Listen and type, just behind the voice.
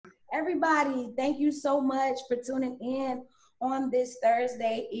Everybody, thank you so much for tuning in on this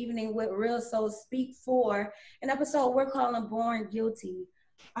Thursday evening with Real Soul Speak for an episode we're calling Born Guilty.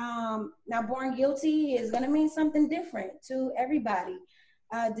 Now, Born Guilty is going to mean something different to everybody,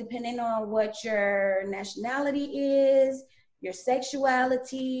 depending on what your nationality is, your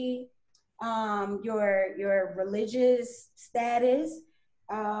sexuality, your religious status.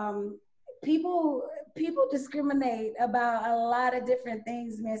 Um, people discriminate about a lot of different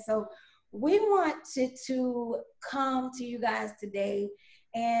things, man. So we wanted to come to you guys today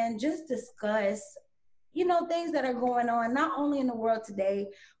and just discuss, things that are going on, not only in the world today,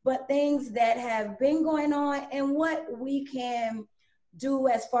 but things that have been going on and what we can do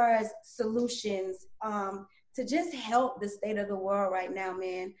as far as solutions to just help the state of the world right now,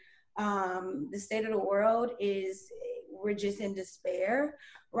 man. The state of the world is, we're just in despair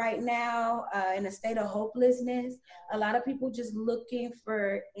right now, in a state of hopelessness. A lot of people just looking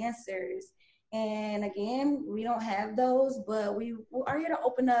for answers. And again, we don't have those, but we are here to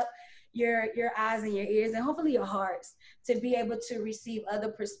open up your eyes and your ears and hopefully your hearts to be able to receive other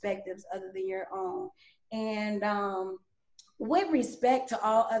perspectives other than your own. And with respect to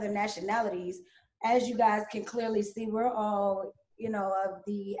all other nationalities, as you guys can clearly see, we're all, of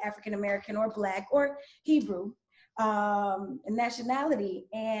the African American or Black or Hebrew nationality.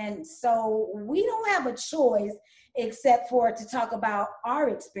 And so we don't have a choice except for to talk about our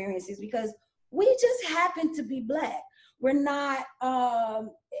experiences because we just happen to be Black. We're not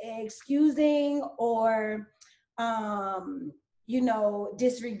excusing or,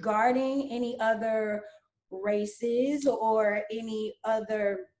 disregarding any other races or any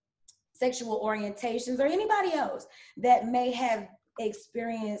other sexual orientations or anybody else that may have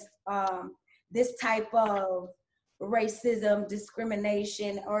experienced this type of racism,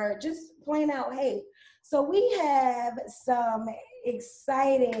 discrimination, or just plain out hate. So we have some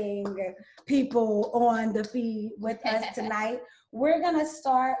exciting people on the feed with us tonight. We're gonna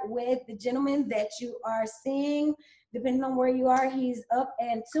start with the gentleman that you are seeing, depending on where you are. He's up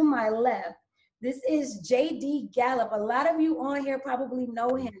and to my left. This is JD Gallup. A lot of you on here probably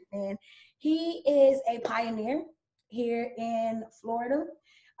know him, man. He is a pioneer here in Florida.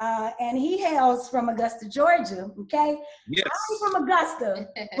 And he hails from Augusta, Georgia, okay? Yes. I'm from Augusta,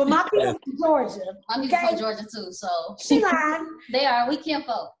 but my people from Georgia. I'm from Georgia too, so. She lying. They are, we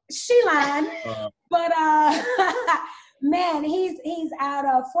kinfolk. She lying. But man, he's out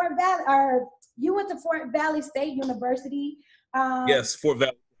of Fort Valley, or you went to Fort Valley State University. Yes, Fort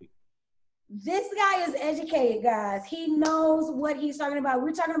Valley. This guy is educated, guys. He knows what he's talking about.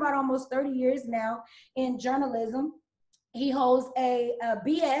 We're talking about almost 30 years now in journalism. He holds a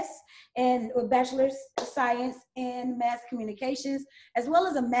BS and a bachelor's of science in mass communications, as well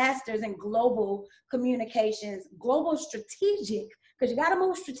as a master's in global communications, global strategic, because you got to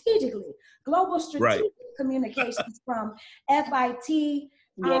move strategically, global strategic communications from FIT. He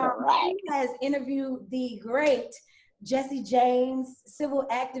has interviewed the great Jesse James, civil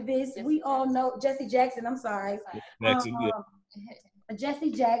activist. We all know Jesse Jackson. I'm sorry.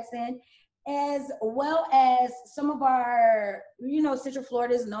 Jesse Jackson, as well as some of our, Central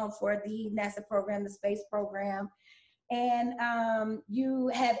Florida is known for the NASA program, the space program. And you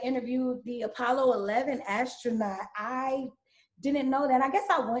have interviewed the Apollo 11 astronaut. I didn't know that. I guess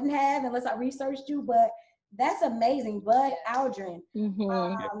I wouldn't have unless I researched you, but that's amazing. Bud Aldrin.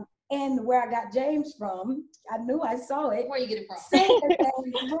 Mm-hmm. And where I got James from, I knew I saw it. Where you get it from? Same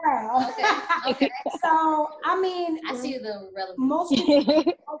Brown. Okay. So, I mean, I see the relevance. Most people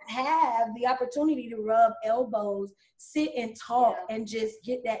have the opportunity to rub elbows, sit and talk, and just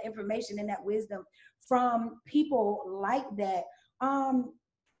get that information and that wisdom from people like that.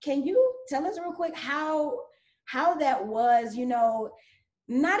 Can you tell us real quick how that was,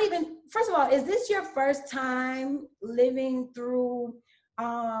 not even, first of all, is this your first time living through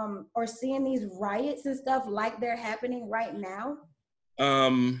or seeing these riots and stuff like they're happening right now?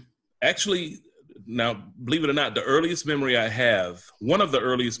 Actually, now, believe it or not, the earliest memory I have, one of the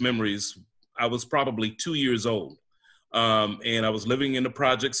earliest memories, I was probably 2 years old. And I was living in the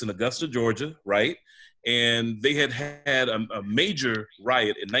projects in Augusta, Georgia, right? And they had a major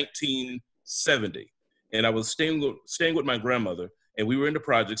riot in 1970. And I was staying with my grandmother, and we were in the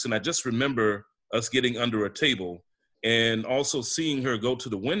projects, and I just remember us getting under a table and also seeing her go to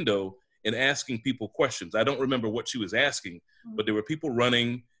the window and asking people questions. I don't remember what she was asking, but there were people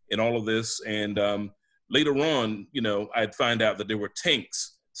running and all of this. And later on, I'd find out that there were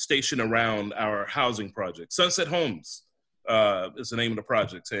tanks stationed around our housing project. Sunset Homes is the name of the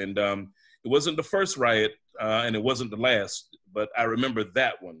project. And it wasn't the first riot and it wasn't the last, but I remember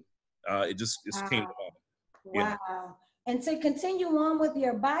that one. It just came to mind. Wow. Yeah. And to continue on with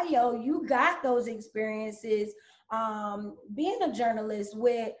your bio, you got those experiences being a journalist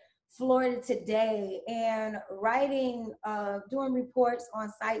with Florida Today and writing, doing reports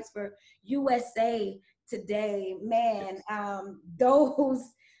on sites for USA Today. Man,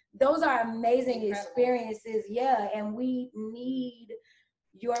 those are amazing experiences. Yeah, and we need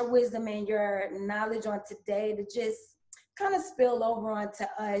your wisdom and your knowledge on today to just kind of spill over onto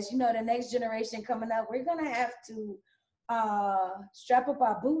us. You know, the next generation coming up, we're gonna have to strap up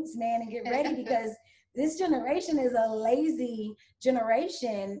our boots, man, and get ready because this generation is a lazy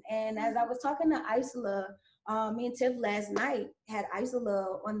generation. And as I was talking to Isola, me and Tiff last night had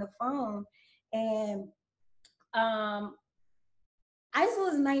Isola on the phone, and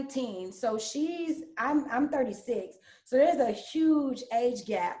Isola's 19, so I'm 36. So there's a huge age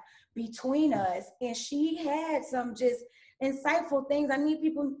gap between us, and she had some just insightful things. I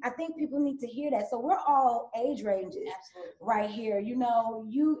think people need to hear that. So we're all age ranges. Absolutely. Right here. You know,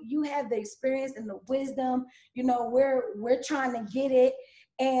 you have the experience and the wisdom. You know, we're trying to get it,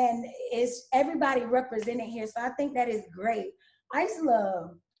 and it's everybody represented here. So I think that is great.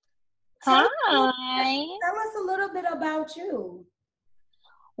 Isola, Hi. tell us a little bit about you.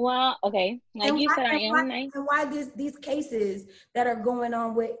 Well, okay. Like you said, I am nice. And why these cases that are going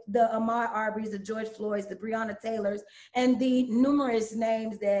on with the Ahmaud Arbery's, the George Floyd's, the Breonna Taylors, and the numerous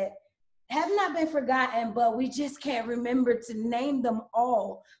names that have not been forgotten, but we just can't remember to name them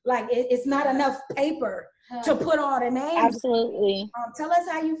all. Like it's not enough paper to put all the names. Absolutely. Tell us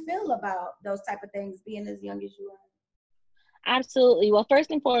how you feel about those type of things, being as young as you are. Absolutely. Well,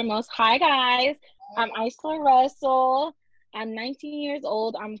 first and foremost, hi guys. I'm Isola Russell. I'm 19 years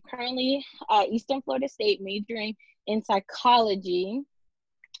old. I'm currently at Eastern Florida State majoring in psychology.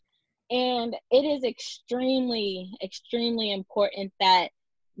 And it is extremely, extremely important that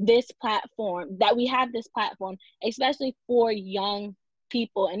we have this platform, especially for young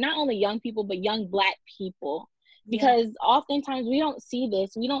people, and not only young people, but young Black people. Because oftentimes we don't see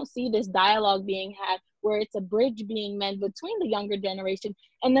this dialogue being had where it's a bridge being made between the younger generation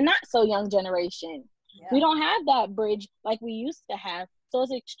and the not so young generation. Yeah. We don't have that bridge like we used to have. So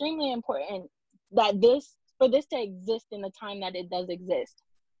it's extremely important that for this to exist in the time that it does exist.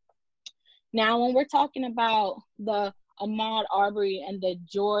 Now, when we're talking about the Ahmaud Arbery and the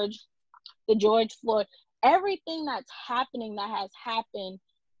George Floyd, everything that has happened,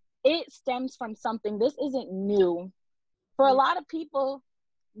 it stems from something. This isn't new. For a lot of people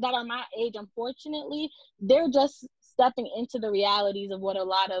that are my age, unfortunately, they're just stepping into the realities of what a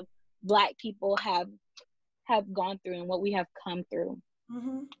lot of Black people have gone through and what we have come through.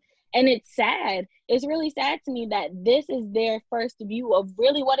 Mm-hmm. And it's sad. It's really sad to me that this is their first view of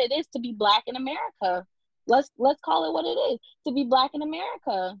really what it is to be Black in America. Let's call it what it is, to be Black in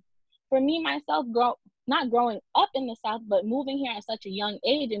America. For me, myself, not growing up in the South, but moving here at such a young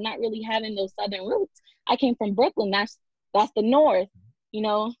age and not really having those Southern roots. I came from Brooklyn. That's the North. You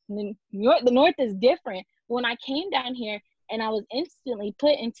know, the North is different. When I came down here and I was instantly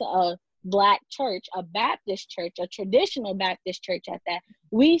put into a Black church, a Baptist church, a traditional Baptist church at that,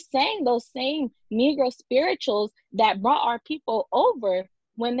 we sang those same Negro spirituals that brought our people over.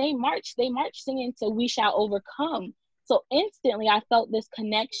 When they marched singing to "We Shall Overcome." So instantly I felt this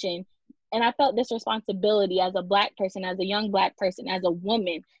connection, and I felt this responsibility as a Black person, as a young Black person, as a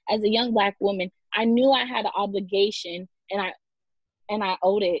woman, as a young Black woman. I knew I had an obligation, and I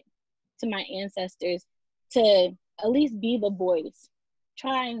owed it to my ancestors to at least be the voice,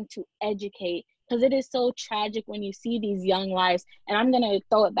 trying to educate, because it is so tragic when you see these young lives. And I'm going to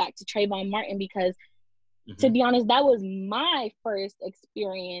throw it back to Trayvon Martin because, to be honest, that was my first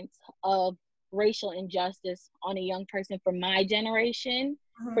experience of racial injustice on a young person for my generation.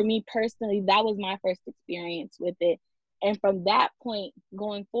 For me personally, that was my first experience with it. And from that point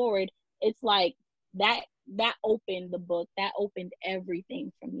going forward, it's like that opened the book, that opened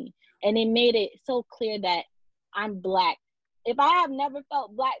everything for me. And it made it so clear that I'm Black. If I have never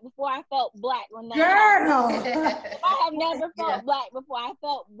felt Black before, I felt Black when that happened. If I have never felt Black before, I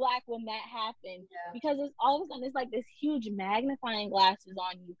felt Black when that happened. Because it's all of a sudden, it's like this huge magnifying glasses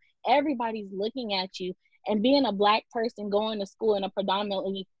on you. Everybody's looking at you. And being a Black person going to school in a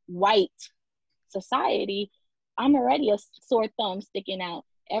predominantly white society, I'm already a sore thumb sticking out.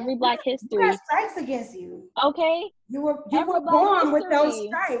 Every Black history. You got strikes against you. Okay. You were born with those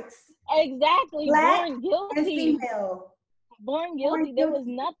strikes. Exactly. Black born guilty. And female. Born guilty. There was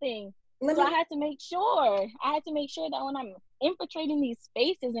nothing. So I had to make sure that when I'm infiltrating these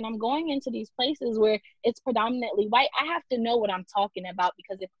spaces and I'm going into these places where it's predominantly white, I have to know what I'm talking about,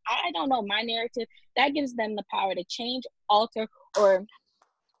 because if I don't know my narrative, that gives them the power to change, alter, or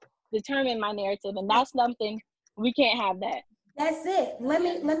determine my narrative. And that's something We can't have that. That's it. Let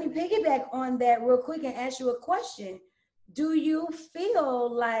me piggyback on that real quick and ask you a question. Do you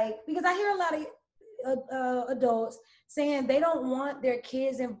feel like, because I hear a lot of adults saying they don't want their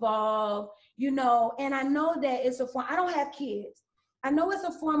kids involved, you know, and I know that it's a form, I don't have kids. I know it's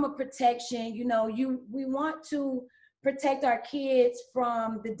a form of protection, you know, we want to protect our kids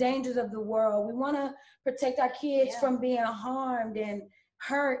from the dangers of the world. We want to protect our kids from being harmed and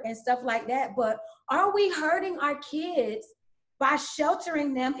hurt and stuff like that. But are we hurting our kids by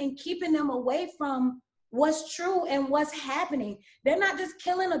sheltering them and keeping them away from what's true and what's happening? They're not just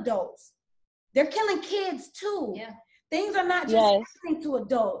killing adults. They're killing kids too. Yeah. Things are not just happening to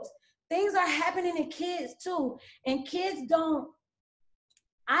adults. Things are happening to kids too. And kids don't,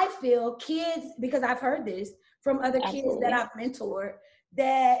 I feel kids, because I've heard this from other kids that I've mentored,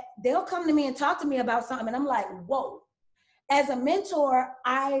 that they'll come to me and talk to me about something and I'm like, whoa. As a mentor,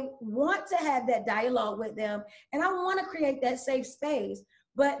 I want to have that dialogue with them and I want to create that safe space.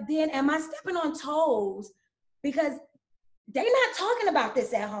 But then am I stepping on toes because they're not talking about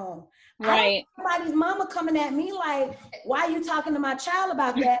this at home? Right. Somebody's mama coming at me like, why are you talking to my child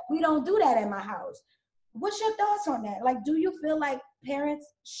about that? We don't do that in my house. What's your thoughts on that? Like, do you feel like parents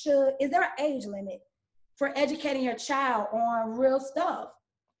should, is there an age limit for educating your child on real stuff?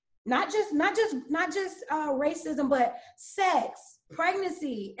 Not just racism, but sex,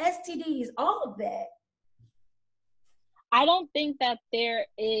 pregnancy, STDs, all of that. I don't think that there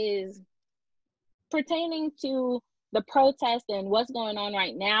is, pertaining to the protest and what's going on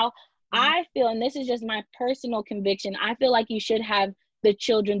right now, I feel, and this is just my personal conviction, I feel like you should have the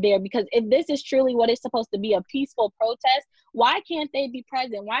children there, because if this is truly what is supposed to be a peaceful protest, why can't they be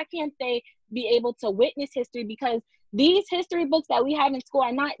present? Why can't they be able to witness history? Because these history books that we have in school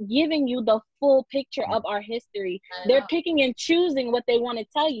are not giving you the full picture of our history. They're picking and choosing what they want to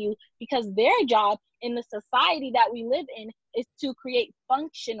tell you, because their job in the society that we live in is to create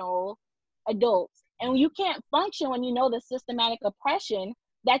functional adults. And you can't function when you know the systematic oppression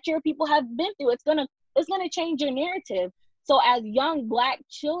that your people have been through. It's gonna change your narrative. So as young Black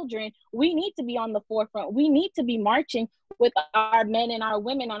children, we need to be on the forefront. We need to be marching with our men and our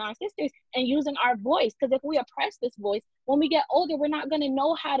women and our sisters and using our voice. Because if we oppress this voice, when we get older, we're not going to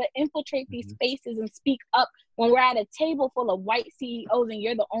know how to infiltrate these spaces and speak up when we're at a table full of white CEOs and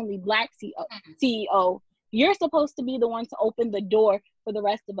you're the only Black CEO. You're supposed to be the one to open the door for the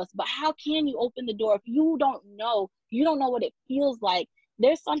rest of us. But how can you open the door if you don't know what it feels like?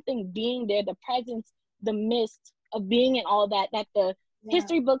 There's something being there, the presence, the mist of being in all that the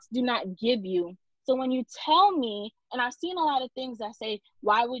history books do not give you. So when you tell me, and I've seen a lot of things that say,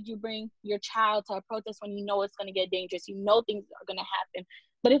 why would you bring your child to a protest when you know it's going to get dangerous? You know things are going to happen.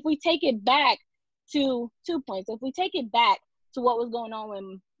 But if we take it back to 2 points, if we take it back to what was going on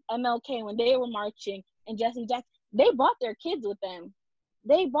when MLK, when they were marching, and Jesse Jackson, they brought their kids with them.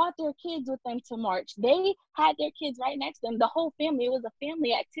 They brought their kids with them to march. They had their kids right next to them. The whole family, it was a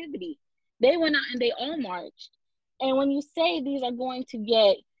family activity. They went out and they all marched. And when you say these are going to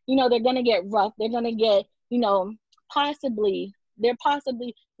get, they're going to get rough, they're going to get, they're possibly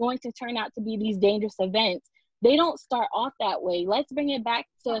going to turn out to be these dangerous events. They don't start off that way. Let's bring it back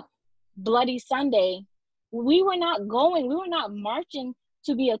to Bloody Sunday. We were not marching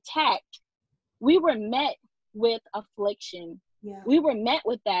to be attacked. We were met with affliction. Yeah. We were met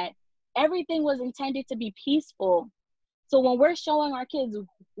with that. Everything was intended to be peaceful. So when we're showing our kids,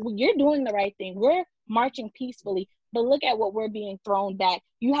 you're doing the right thing, we're marching peacefully, but look at what we're being thrown back.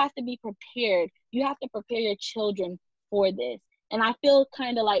 You have to be prepared. You have to prepare your children for this. And I feel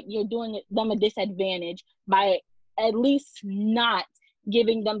kind of like you're doing them a disadvantage by at least not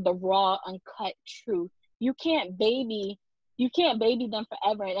giving them the raw, uncut truth. You can't baby them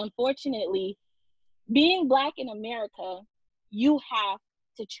forever. And unfortunately, being Black in America, you have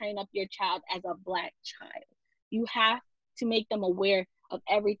to train up your child as a Black child. You have to make them aware of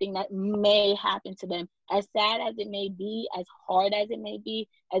everything that may happen to them. As sad as it may be, as hard as it may be,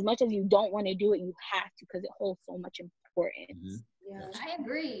 as much as you don't want to do it, you have to, because it holds so much importance. Yeah, I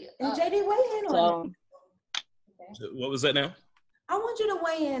agree. And JD, weigh in on it. So what was that now? I want you to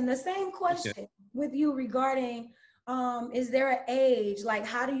weigh in. The same question with you regarding, is there an age? Like,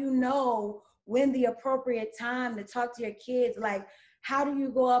 how do you know when the appropriate time to talk to your kids? Like, how do you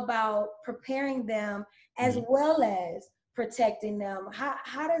go about preparing them as well as protecting them?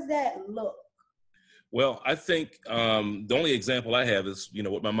 How does that look? Well, I think the only example I have is,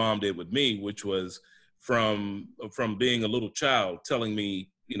 what my mom did with me, which was from being a little child, telling me,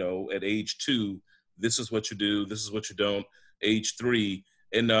 at age 2, this is what you do, this is what you don't, age 3.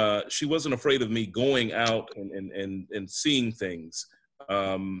 And she wasn't afraid of me going out and seeing things.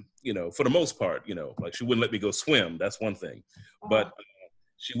 You know, for the most part, you know, like she wouldn't let me go swim. That's one thing. But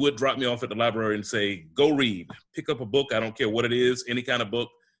she would drop me off at the library and say, go read, pick up a book. I don't care what it is, any kind of book,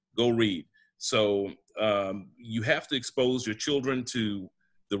 go read. So you have to expose your children to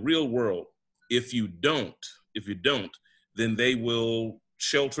the real world. If you don't, then they will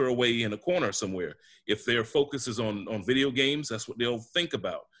shelter away in a corner somewhere. If their focus is on video games, that's what they'll think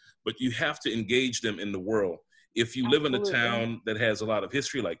about. But you have to engage them in the world. If you live in a town that has a lot of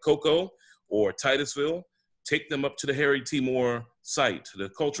history like Cocoa or Titusville, take them up to the Harry T. Moore site, the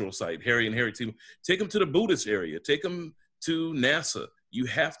cultural site, Harry and Harry T. Moore. Take them to the Buddhist area. Take them to NASA. You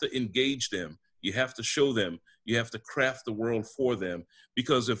have to engage them. You have to show them. You have to craft the world for them.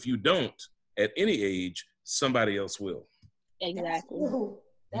 Because if you don't, at any age, somebody else will. Exactly.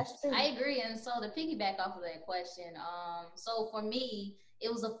 That's true. I agree. And so to piggyback off of that question, so for me,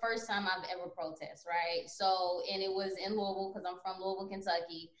 it was the first time I've ever protest, right? So, and it was in Louisville because I'm from Louisville,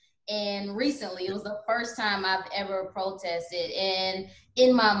 Kentucky. And recently, it was the first time I've ever protested. And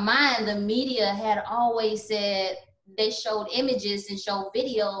in my mind, the media had always said, they showed images and showed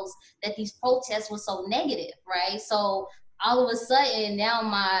videos that these protests were so negative, right? So all of a sudden, now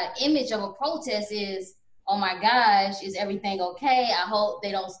my image of a protest is, oh my gosh, is everything okay? I hope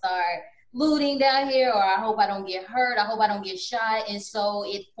they don't start looting down here, or I hope I don't get hurt. I hope I don't get shot. And so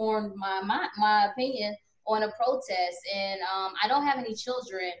it formed my opinion on a protest. And I don't have any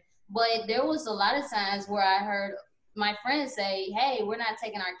children, but there was a lot of times where I heard my friends say, hey, we're not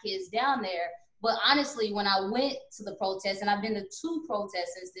taking our kids down there. But honestly, when I went to the protest, and I've been to 2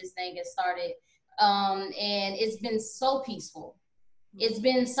 protests since this thing has started, and it's been so peaceful. It's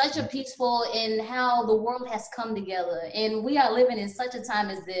been such a peaceful in how the world has come together. And we are living in such a time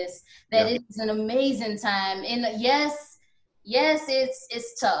as this, that it is an amazing time. And yes,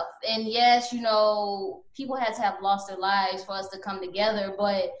 it's tough. And yes, you know, people had to have lost their lives for us to come together,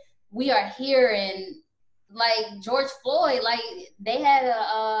 but we are here. And like George Floyd, like they had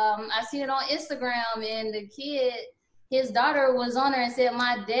I seen it on Instagram, and the kid, his daughter was on there and said,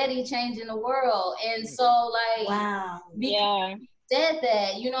 my daddy changing the world. And so like, wow. Said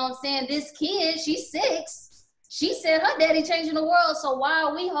that, you know what I'm saying? This kid, she's 6. She said her daddy changing the world. So why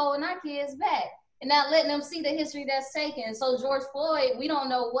are we holding our kids back and not letting them see the history that's taken? So George Floyd, we don't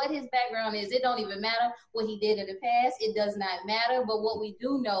know what his background is. It don't even matter what he did in the past. It does not matter. But what we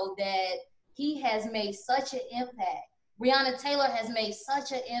do know, that he has made such an impact. Breonna Taylor has made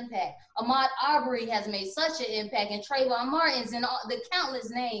such an impact. Ahmaud Arbery has made such an impact. And Trayvon Martin's and all the countless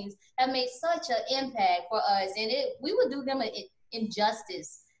names have made such an impact for us. And we would do them an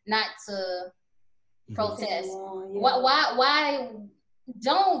injustice not to protest. Why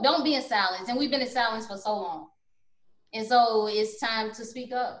don't be in silence? And we've been in silence for so long. And so it's time to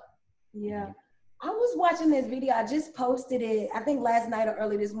speak up. Yeah. I was watching this video. I just posted it, I think last night or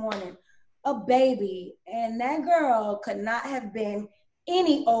early this morning. A baby, and that girl could not have been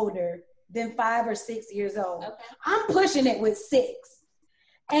any older than 5 or 6 years old. Okay. I'm pushing it with 6.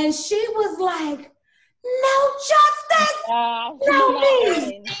 And she was like, no justice, no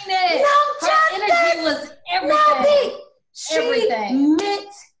peace, no justice. Her energy was everything. She meant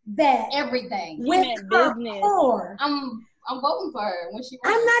that. Everything. With her core. I'm voting for her when she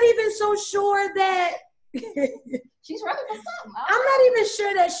runs. I'm not even so sure that she's running for something. I'm not even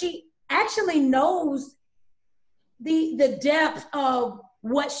sure that she actually knows the depth of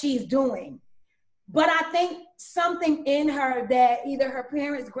what she's doing. But I think something in her that either her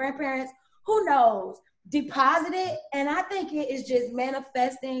parents, grandparents, who knows, deposited, and I think it is just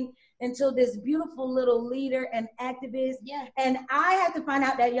manifesting into this beautiful little leader and activist. Yeah. And I have to find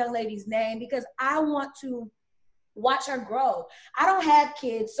out that young lady's name because I want to watch her grow. I don't have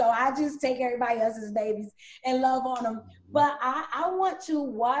kids, so I just take everybody else's babies and love on them. But I want to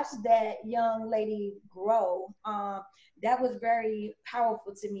watch that young lady grow. That was very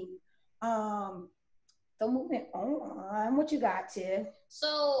powerful to me. So moving on, what you got, Tiff?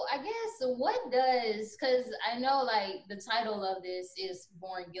 So I guess what does, because I know like the title of this is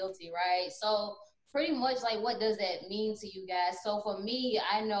Born Guilty, right? So pretty much like what does that mean to you guys? So for me,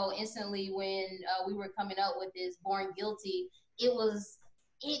 I know instantly when we were coming up with this Born Guilty,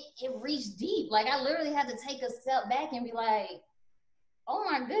 it reached deep. Like I literally had to take a step back and be like, oh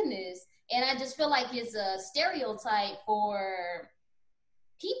my goodness. And I just feel like it's a stereotype for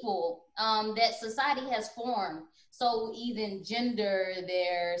people that society has formed. So even gender,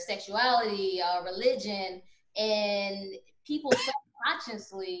 their sexuality, religion, and people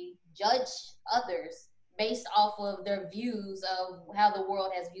subconsciously judge others based off of their views of how the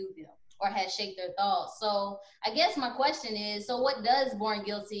world has viewed them or has shaped their thoughts. So I guess my question is, so what does Born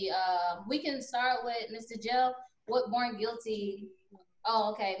Guilty, we can start with Mr. Jeff, what Born Guilty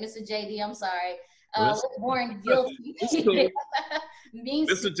Oh, okay, Mr. JD. I'm sorry. Well, Born guilty cool. means.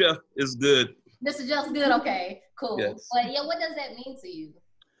 Mr. Jeff is good. Mr. Jeff's good. Okay, cool. Yes. But yeah, what does that mean to you?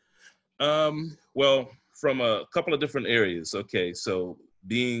 Well, from a couple of different areas. Okay, so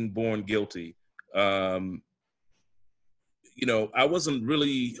being born guilty, I wasn't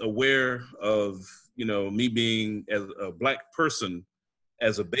really aware of, me being as a Black person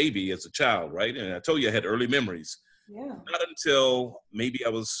as a baby, as a child, right? And I told you I had early memories. Yeah. Not until maybe I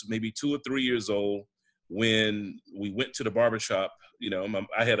was maybe 2 or 3 years old when we went to the barbershop.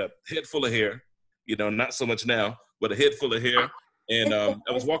 I had a head full of hair, not so much now, but a head full of hair. And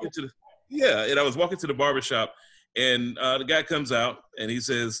I was walking to the barbershop, and the guy comes out and he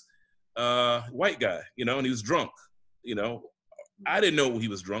says, white guy, and he was drunk. I didn't know he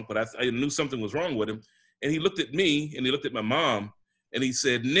was drunk, but I knew something was wrong with him. And he looked at me and he looked at my mom and he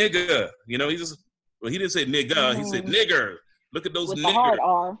said, nigga, he didn't say nigga, he said nigger. Look at those with niggers. The hard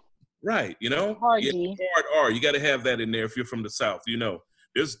R. Right, Hard yeah, G. hard R. You got to have that in there if you're from the South.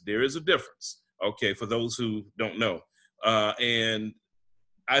 There is a difference. Okay, for those who don't know. And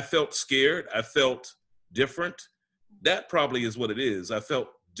I felt scared. I felt different. That probably is what it is. I felt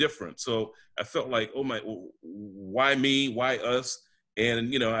different. So I felt like, oh my, why me? Why us?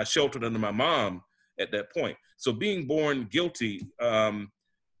 And, I sheltered under my mom at that point. So being born guilty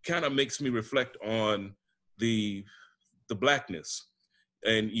kind of makes me reflect on the Blackness.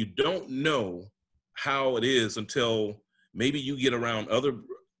 And you don't know how it is until maybe you get around other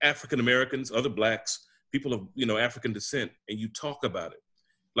African Americans, other Blacks, people of, African descent, and you talk about it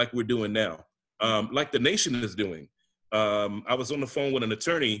like we're doing now, like the nation is doing. I was on the phone with an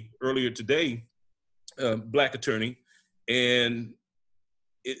attorney earlier today, Black attorney, and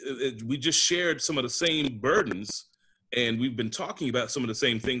we just shared some of the same burdens, and we've been talking about some of the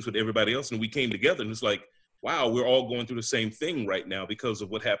same things with everybody else, and we came together, and it's like, wow, we're all going through the same thing right now because of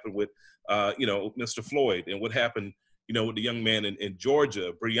what happened with, Mr. Floyd, and what happened, with the young man in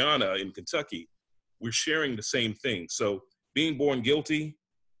Georgia, Breonna in Kentucky. We're sharing the same thing. So being born guilty,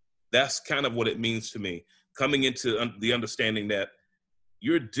 that's kind of what it means to me. Coming into the understanding that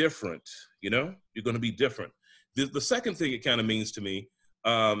you're different, you're going to be different. The second thing it kind of means to me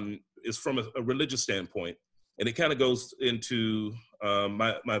is from a religious standpoint, and it kind of goes into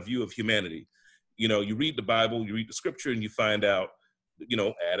my view of humanity. You read the Bible, you read the scripture, and you find out,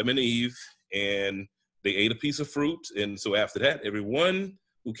 Adam and Eve, and they ate a piece of fruit. And so after that, everyone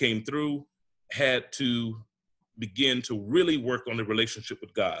who came through had to begin to really work on the relationship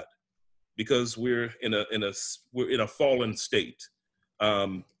with God, because we're in a fallen state.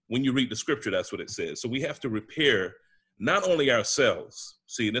 When you read the scripture, that's what it says. So we have to repair not only ourselves.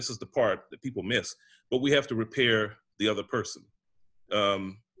 See, and this is the part that people miss, but we have to repair the other person.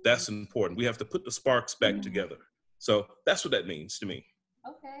 That's important. We have to put the sparks back together. So that's what that means to me.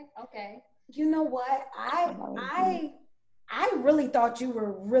 Okay. You know what? I really thought you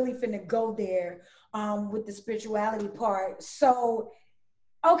were really finna go there with the spirituality part. So,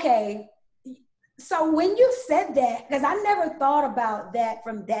 okay. So when you said that, because I never thought about that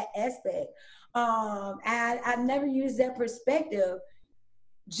from that aspect, I never used that perspective.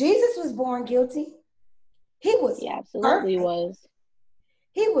 Jesus was born guilty. He was absolutely perfect. Was.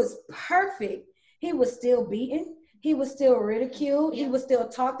 He was perfect. He was still beaten. He was still ridiculed. He was still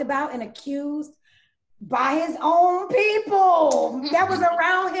talked about and accused by his own people that was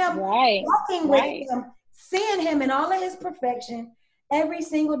around him, walking with him, seeing him in all of his perfection every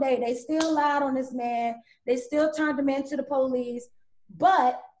single day. They still lied on this man. They still turned him into the police,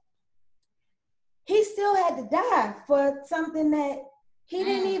 but he still had to die for something that he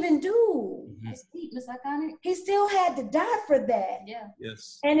didn't even do. That's deep, Miss Iconic. He still had to die for that. Yeah.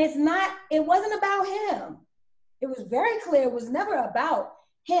 Yes. And it wasn't about him. It was very clear it was never about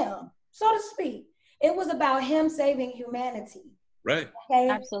him, so to speak. It was about him saving humanity. Right. Okay?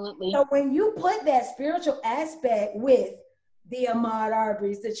 Absolutely. So when you put that spiritual aspect with the Ahmaud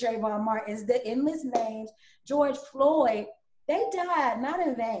Arbery's, the Trayvon Martins, the endless names, George Floyd, they died not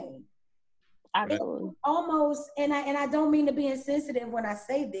in vain. Absolutely. Almost, and I don't mean to be insensitive when I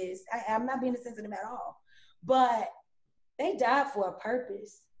say this. I'm not being insensitive at all. But they died for a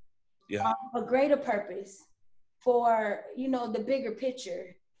purpose. Yeah. A greater purpose for, the bigger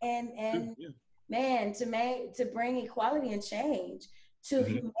picture. And man, to bring equality and change to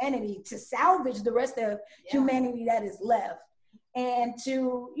humanity, to salvage the rest of humanity that is left. And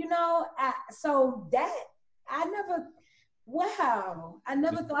to, so that I never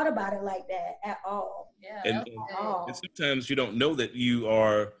thought about it like that at all. Yeah. And sometimes you don't know that you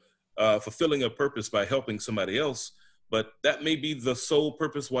are fulfilling a purpose by helping somebody else, but that may be the sole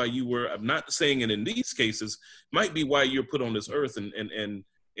purpose why you were, I'm not saying it in these cases, might be why you're put on this earth and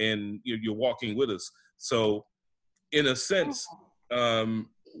you're walking with us. So in a sense,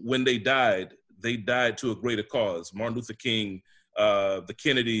 when they died to a greater cause. Martin Luther King, the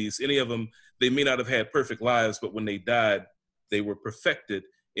Kennedys, any of them, they may not have had perfect lives, but when they died, they were perfected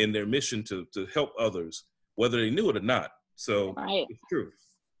in their mission to help others, whether they knew it or not. So right. It's true.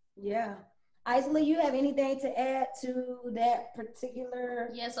 Yeah. Isla, you have anything to add to that particular?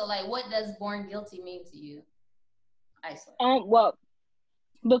 Yeah, so like what does born guilty mean to you, Isla? Well,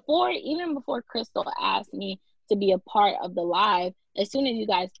 even before Crystal asked me to be a part of the live, as soon as you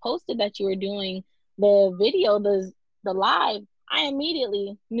guys posted that you were doing the video, the live, I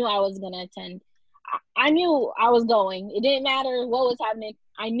immediately knew I was going to attend. I knew I was going. It didn't matter what was happening.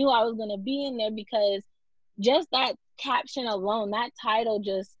 I knew I was going to be in there because just that caption alone, that title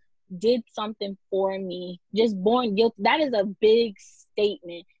just did something for me. Just born guilty. That is a big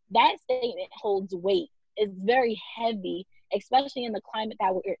statement. That statement holds weight. It's very heavy, especially in the climate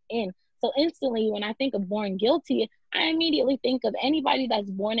that we're in. So instantly, when I think of born guilty, I immediately think of anybody that's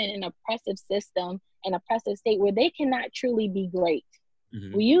born in an oppressive system, an oppressive state where they cannot truly be great.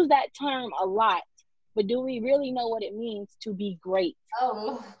 Mm-hmm. We use that term a lot, but do we really know what it means to be great?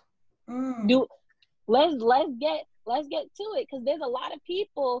 Oh, Let's get to it, because there's a lot of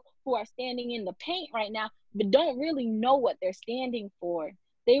people who are standing in the paint right now, but don't really know what they're standing for.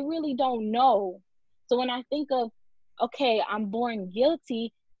 They really don't know. So when I think of, okay, I'm born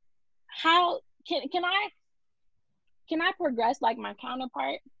guilty, how can I progress like my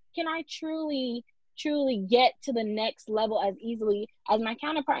counterpart? Can I truly get to the next level as easily as my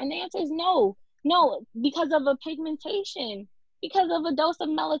counterpart? And the answer is no, because of a pigmentation, because of a dose of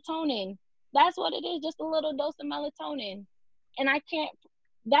melatonin. That's what it is, just a little dose of melatonin. And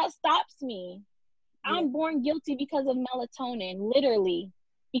that stops me. Yeah. I'm born guilty because of melatonin, literally,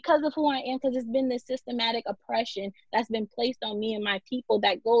 because of who I am, because it's been this systematic oppression that's been placed on me and my people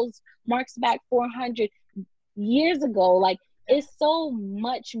that marks back 400 years ago. Like, it's so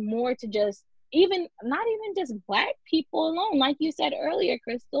much more to just, not even just Black people alone. Like you said earlier,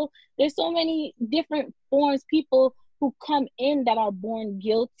 Crystal, there's so many different forms, people who come in that are born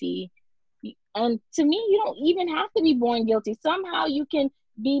guilty. And to me, you don't even have to be born guilty. Somehow you can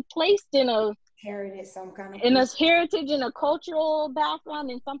be placed in a heritage, in a cultural background,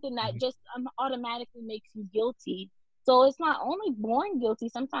 and something that just automatically makes you guilty. So it's not only born guilty.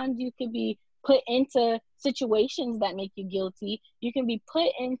 Sometimes you could be put into situations that make you guilty. You can be put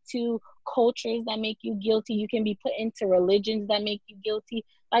into cultures that make you guilty. You can be put into religions that make you guilty.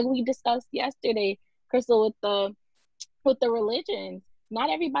 Like we discussed yesterday, Crystal, with the religions. Not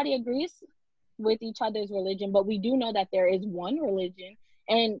everybody agrees with each other's religion, but we do know that there is one religion.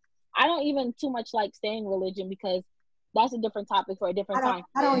 And I don't even too much like saying religion, because that's a different topic for a different time.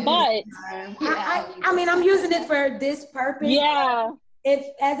 I mean, I'm using it for this purpose. Yeah. If,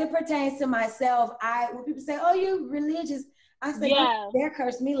 as it pertains to myself, when people say, "Oh, you're religious," I say, yeah, "Don't dare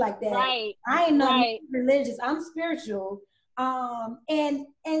curse me like that." Right. I ain't nothing religious. I'm spiritual. And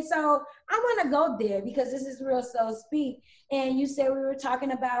so I want to go there because this is Real Soul Speak. And you said we were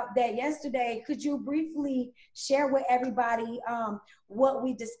talking about that yesterday. Could you briefly share with everybody what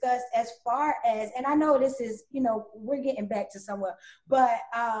we discussed as far as, and I know this is, we're getting back to somewhere, but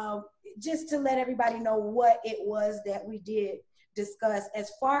just to let everybody know what it was that we did discuss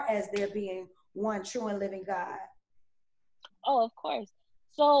as far as there being one true and living God. Oh, of course.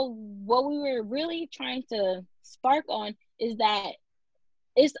 So what we were really trying to spark on is that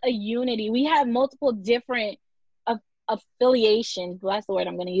it's a unity. We have multiple different affiliations. That's the word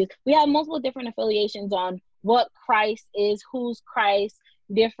I'm going to use. We have multiple different affiliations on what Christ is, who's Christ,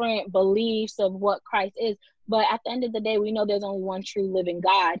 different beliefs of what Christ is. But at the end of the day, we know there's only one true living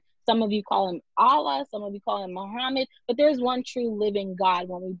God. Some of you call him Allah, some of you call him Muhammad, but there's one true living God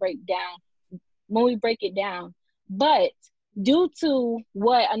when we break it down. But due to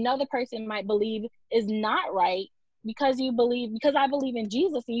what another person might believe is not right, because I believe in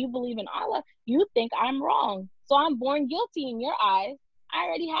Jesus and you believe in Allah, you think I'm wrong. So I'm born guilty in your eyes. I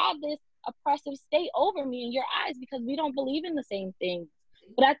already have this oppressive state over me in your eyes because we don't believe in the same thing.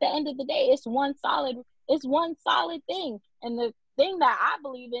 But at the end of the day, it's one solid thing. And the thing that I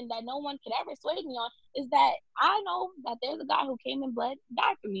believe in that no one could ever sway me on is that I know that there's a God who came in blood,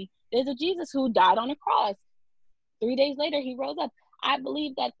 died for me. There's a Jesus who died on a cross. 3 days later, he rose up. I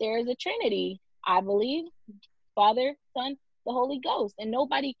believe that there is a Trinity. I believe Father, Son, the Holy Ghost, and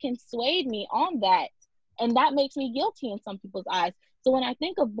nobody can sway me on that. And that makes me guilty in some people's eyes. So when I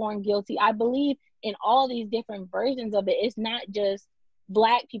think of born guilty, I believe in all these different versions of it. It's not just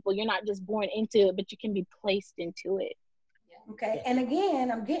Black people. You're not just born into it, but you can be placed into it. Okay, and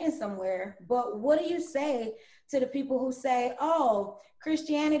again, I'm getting somewhere, but what do you say to the people who say, oh,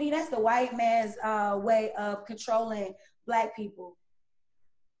 Christianity, that's the white man's way of controlling Black people?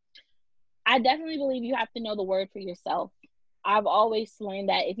 I definitely believe you have to know the word for yourself. I've always learned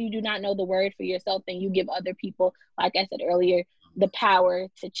that if you do not know the word for yourself, then you give other people, like I said earlier, the power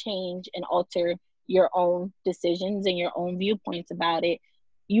to change and alter your own decisions and your own viewpoints about it.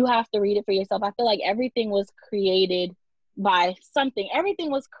 You have to read it for yourself. I feel like everything was created by something. Everything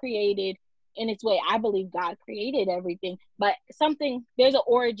was created in its way. I believe God created everything, but there's an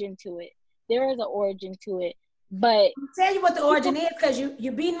origin to it. There is an origin to it. But I'll tell you what the origin is, because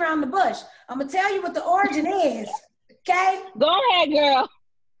you're beating around the bush. I'm going to tell you what the origin is, okay? Go ahead, girl.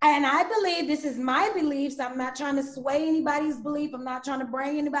 And I believe, this is my beliefs. I'm not trying to sway anybody's belief. I'm not trying to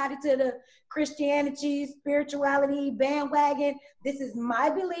bring anybody to the Christianity, spirituality bandwagon. This is my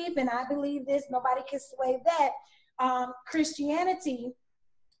belief, and I believe this. Nobody can sway that. Christianity,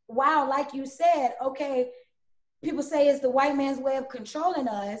 wow, like you said, okay, people say it's the white man's way of controlling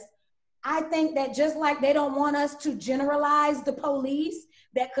us. I think that just like they don't want us to generalize the police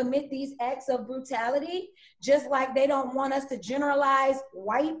that commit these acts of brutality, just like they don't want us to generalize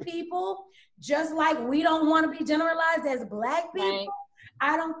white people, just like we don't want to be generalized as Black people, right.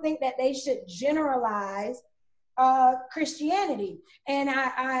 I don't think that they should generalize Christianity. And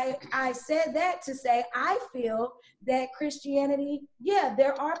I said that to say, I feel that Christianity, yeah,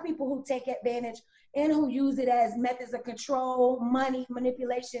 there are people who take advantage and who use it as methods of control, money,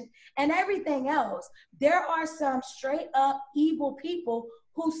 manipulation, and everything else. There are some straight up evil people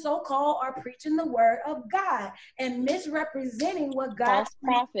who so-called are preaching the word of God and misrepresenting what God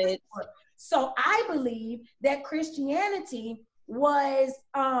prophets. So I believe that Christianity was,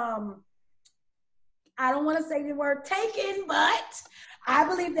 I don't want to say the word taken, but I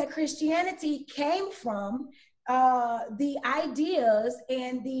believe that Christianity came from the ideas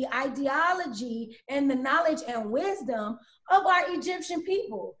and the ideology and the knowledge and wisdom of our Egyptian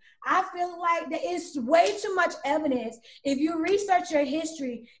people. I feel like there is way too much evidence. If you research your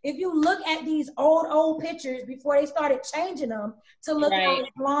history, if you look at these old pictures before they started changing them to look at all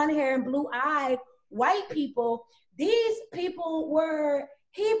blonde hair and blue-eyed white people, these people were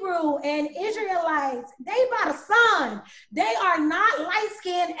Hebrew and Israelites. They by the sun. They are not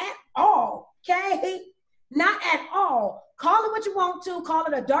light-skinned at all, okay? Not at all. Call it what you want to. Call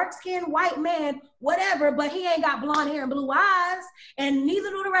it a dark-skinned white man, whatever, but he ain't got blonde hair and blue eyes, and neither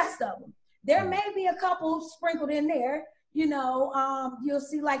do the rest of them. There may be a couple sprinkled in there. You know, you'll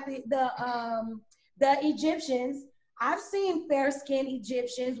see like the Egyptians. I've seen fair-skinned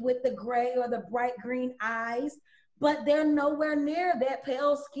Egyptians with the gray or the bright green eyes, but they're nowhere near that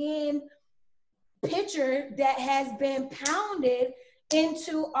pale-skinned picture that has been pounded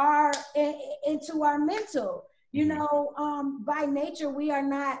into our mental. You know, by nature,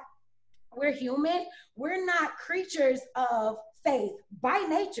 we're human. We're not creatures of faith by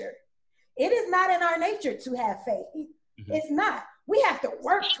nature. It is not in our nature to have faith. Mm-hmm. It's not. We have to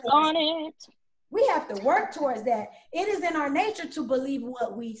work towards it. We have to work towards that. It is in our nature to believe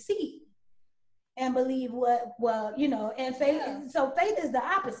what we see and believe and faith. Yeah. So faith is the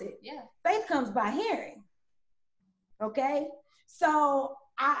opposite. Yeah. Faith comes by hearing. Okay. So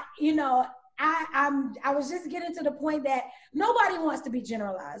I was just getting to the point that nobody wants to be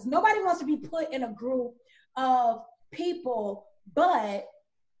generalized. Nobody wants to be put in a group of people, but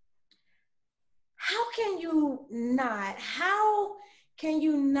how can you not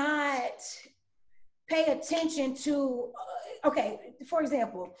pay attention to, okay, for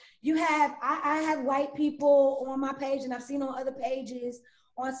example, I have white people on my page, and I've seen on other pages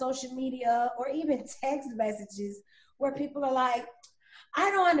on social media or even text messages where people are like, I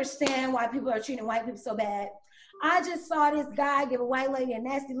don't understand why people are treating white people so bad. I just saw this guy give a white lady a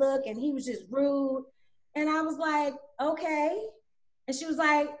nasty look and he was just rude. And I was like, okay. And she was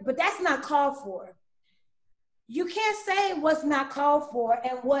like, but that's not called for. You can't say what's not called for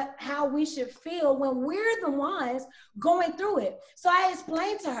and how we should feel when we're the ones going through it. So I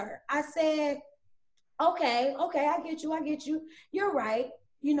explained to her, I said, okay, I get you. You're right.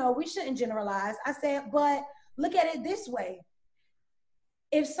 You know, we shouldn't generalize. I said, but look at it this way.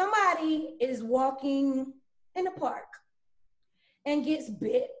 If somebody is walking in the park and gets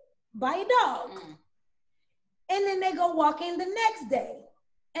bit by a dog, and then they go walking the next day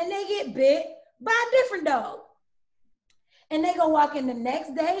and they get bit by a different dog, and they go walking the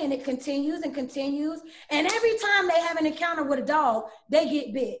next day and it continues and continues, and every time they have an encounter with a dog, they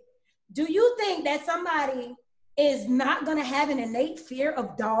get bit. Do you think that somebody is not going to have an innate fear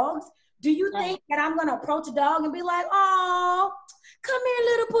of dogs Do you think that I'm going to approach a dog and be like, oh, come here,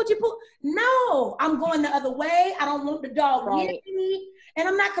 little poochie poo? No, I'm going the other way. I don't want the dog near me. And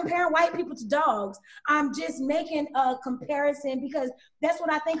I'm not comparing white people to dogs. I'm just making a comparison because that's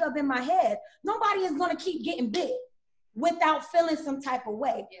what I think of in my head. Nobody is going to keep getting bit without feeling some type of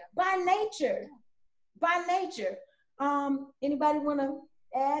way. By nature. Anybody want to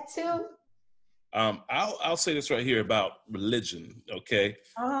add to? I'll say this right here about religion, okay?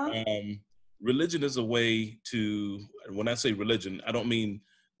 Religion is a way to, when I say religion, I don't mean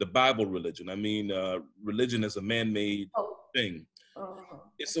the Bible religion. I mean religion is a man-made thing.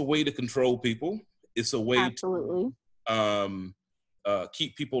 It's a way to control people. It's a way to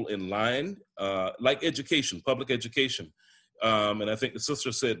keep people in line, like education, public education. And I think the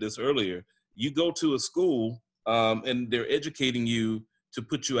sister said this earlier. You go to a school and they're educating you to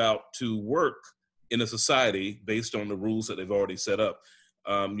put you out to work in a society based on the rules that they've already set up.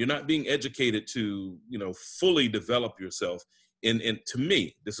 You're not being educated to, fully develop yourself. And to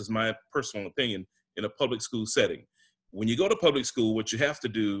me, this is my personal opinion, in a public school setting. When you go to public school, what you have to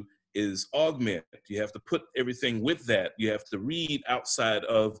do is augment. You have to put everything with that. You have to read outside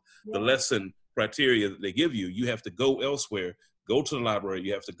of the lesson criteria that they give you. You have to go elsewhere, go to the library.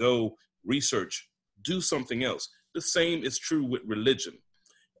 You have to go research, do something else. The same is true with religion.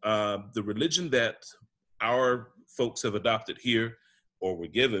 The religion that our folks have adopted here or were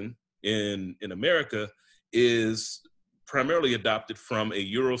given in America is primarily adopted from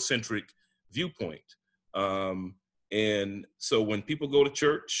a Eurocentric viewpoint. And so when people go to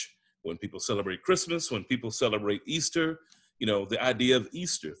church, when people celebrate Christmas, when people celebrate Easter, the idea of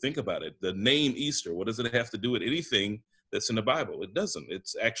Easter, think about it. The name Easter, what does it have to do with anything that's in the Bible? It doesn't.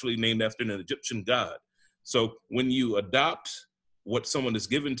 It's actually named after an Egyptian god. So when you adopt what someone is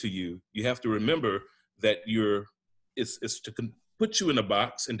given to you, you have to remember that it's to put you in a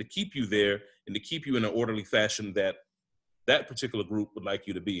box and to keep you there and to keep you in an orderly fashion that particular group would like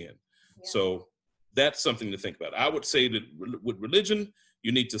you to be in. Yeah. So that's something to think about. I would say that with religion,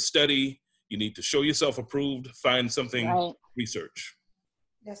 you need to study, you need to show yourself approved, find something, research.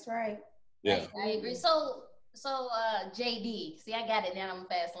 That's right. Yeah. I agree. So JD, see, I got it now. I'm a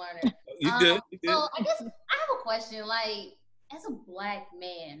fast learner. You good. So I guess I have a question. Like, as a Black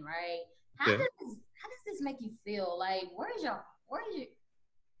man, right? How does this make you feel? Like, how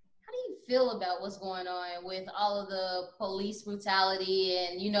do you feel about what's going on with all of the police brutality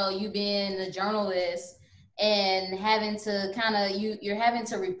and, you being a journalist and having to you're having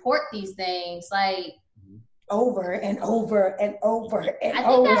to report these things like over and over and over and I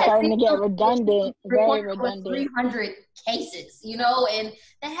think it's starting to get redundant, very redundant. 300 cases, and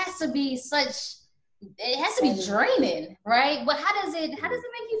that has to be it has to be draining, right? But how does it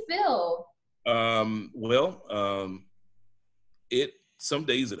make you feel? Some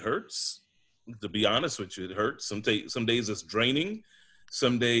days it hurts. To be honest with you, it hurts. Some days it's draining.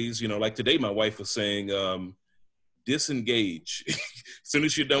 Some days, like today, my wife was saying, disengage. As soon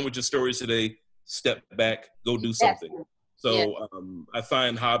as you're done with your stories today, step back, go do something. So I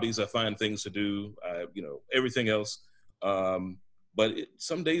find hobbies, I find things to do, everything else. But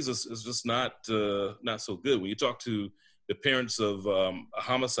some days it's just not so good. When you talk to the parents of a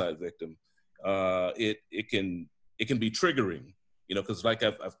homicide victim, it can be triggering. Because like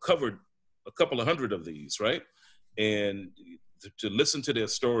I've covered a couple of hundred of these, right? And to listen to their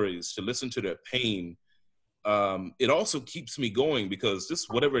stories, to listen to their pain, it also keeps me going because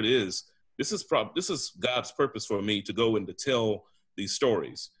whatever it is, this is God's purpose for me to go and to tell these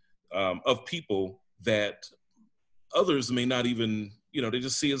stories of people that others may not even, they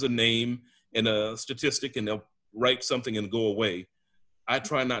just see as a name and a statistic and they'll write something and go away. I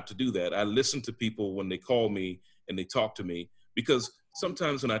try not to do that. I listen to people when they call me and they talk to me. Because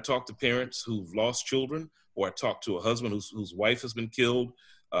sometimes when I talk to parents who've lost children, or I talk to a husband whose wife has been killed,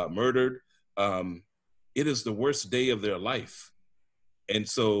 murdered, it is the worst day of their life. And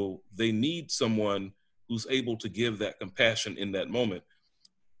so they need someone who's able to give that compassion in that moment.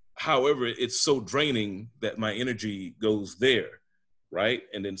 However, it's so draining that my energy goes there, right?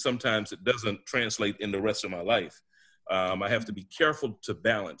 And then sometimes it doesn't translate in the rest of my life. I have to be careful to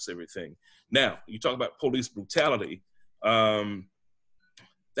balance everything. Now, you talk about police brutality.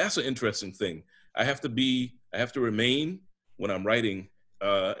 That's an interesting thing. I have to remain when I'm writing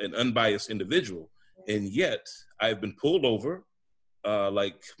an unbiased individual, and yet I've been pulled over,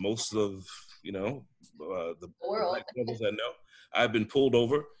 like most of the world. Black brothers I know. I've been pulled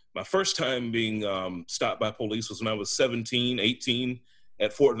over. My first time being stopped by police was when I was 17, 18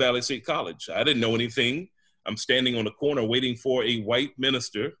 at Fort Valley State College. I didn't know anything. I'm standing on the corner waiting for a white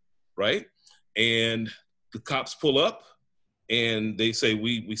minister, right? And the cops pull up and they say,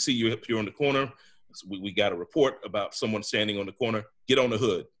 we see you up here on the corner. So we got a report about someone standing on the corner. Get on the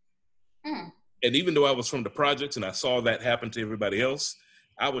hood. Mm. And even though I was from the projects and I saw that happen to everybody else,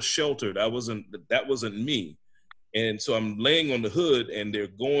 I was sheltered. That wasn't me. And so I'm laying on the hood, and they're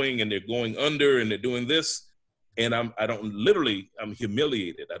going under, and they're doing this. And I'm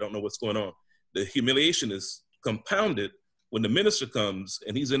humiliated. I don't know what's going on. The humiliation is compounded when the minister comes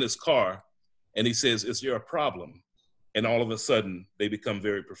and he's in his car and he says, "Is there a problem?" And all of a sudden they become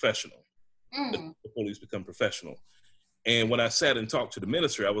very professional. Mm. The police become professional. And when I sat and talked to the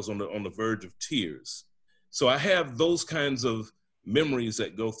minister, I was on the verge of tears. So I have those kinds of memories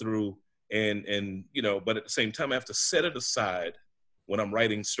that go through, and but at the same time, I have to set it aside when I'm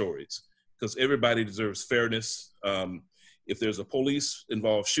writing stories, because everybody deserves fairness. If there's a police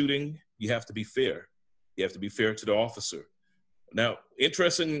involved shooting, you have to be fair. You have to be fair to the officer. Now,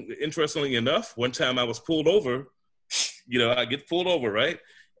 interestingly enough, one time I was pulled over. I get pulled over, right?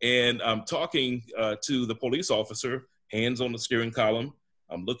 And I'm talking to the police officer, hands on the steering column.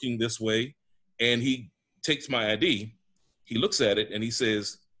 I'm looking this way, and he takes my ID. He looks at it, and he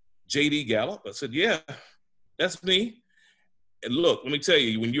says, "J.D. Gallup?" I said, "Yeah, that's me." And look, let me tell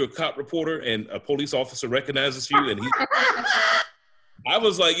you, when you're a cop reporter and a police officer recognizes you, and I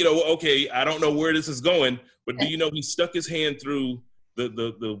was like, okay, I don't know where this is going, but do you know he stuck his hand through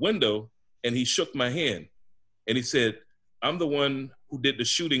the window and he shook my hand, and he said, "I'm the one who did the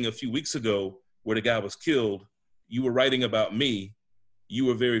shooting a few weeks ago where the guy was killed. You were writing about me. You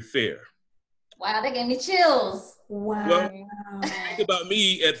were very fair." Wow, that gave me chills. Wow. Well, think about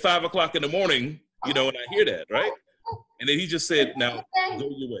me at 5 o'clock in the morning, and I hear that, right? And then he just said, "Now go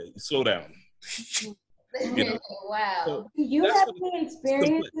your way, slow down." Wow. So Do you that's have what- any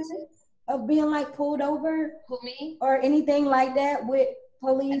experiences of being like pulled over Who, me? or anything like that with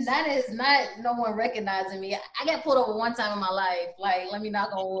police? And that is not no one recognizing me. I got pulled over one time in my life. Like, let me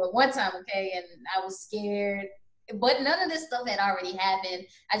knock on wood. One time, okay, and I was scared. But none of this stuff had already happened.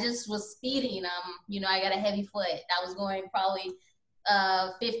 I just was speeding. I got a heavy foot. I was going probably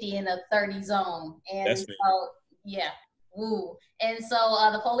 50 in a 30 zone. And That's me. so, yeah. Woo. And so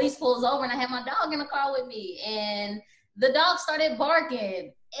the police pulls over, and I had my dog in the car with me, and the dog started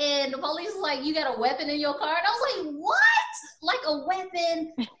barking, and the police was like, "You got a weapon in your car?" And I was like, "What? Like a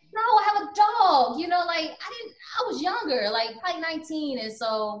weapon? No, I have a dog." I was younger, like probably 19. And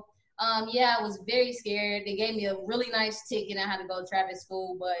so, I was very scared. They gave me a really nice ticket. I had to go to traffic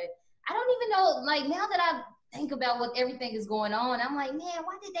school, but I don't even know, like, now that I think about what everything is going on, I'm like, man,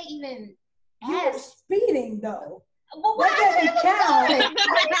 why did they even You were ask? speeding though. Well, That doesn't count.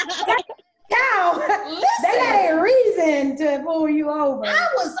 They had a reason to pull you over.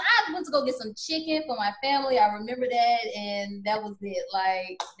 I went to go get some chicken for my family. I remember that, and that was it.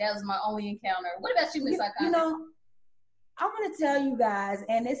 Like, that was my only encounter. What about you, Miss Iconic? I want to tell you guys,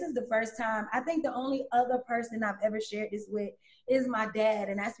 and this is the first time, I think the only other person I've ever shared this with is my dad,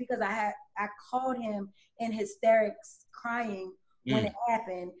 and that's because I called him in hysterics, crying when it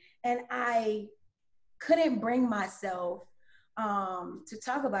happened, and I couldn't bring myself to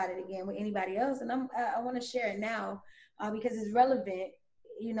talk about it again with anybody else. And I want to share it now because it's relevant,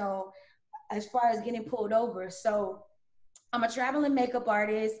 as far as getting pulled over. So I'm a traveling makeup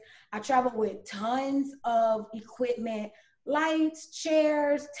artist. I travel with tons of equipment, lights,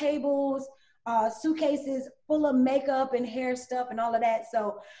 chairs, tables, suitcases full of makeup and hair stuff and all of that.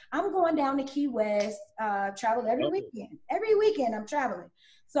 So I'm going down to Key West, travel every weekend. Every weekend I'm traveling.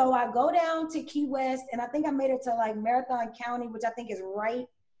 So I go down to Key West, and I think I made it to like Marathon County, which I think is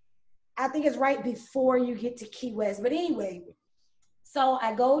right before you get to Key West. But anyway, so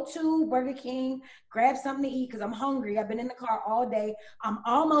I go to Burger King, grab something to eat because I'm hungry. I've been in the car all day. I'm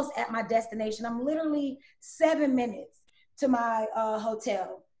almost at my destination. I'm literally 7 minutes to my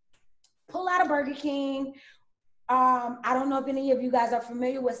hotel. Pull out of Burger King. I don't know if any of you guys are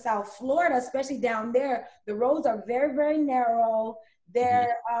familiar with South Florida, especially down there. The roads are very, very narrow.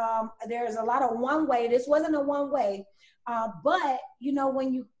 There's a lot of one-way. This wasn't a one-way, but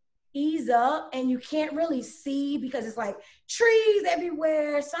when you ease up and you can't really see because it's like trees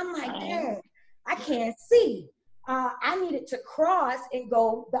everywhere. So I'm like, damn, I can't see. I needed to cross and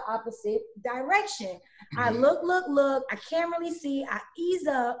go the opposite direction. I look. I can't really see. I ease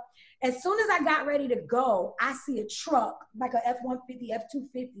up. As soon as I got ready to go, I see a truck, like a F-150,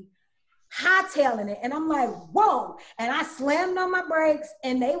 F-250, hightailing it. And I'm like, whoa. And I slammed on my brakes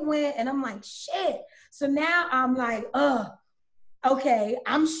and they went, and I'm like, shit. So now I'm like, okay,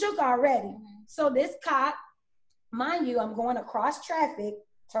 I'm shook already. So this cop, mind you, I'm going across traffic,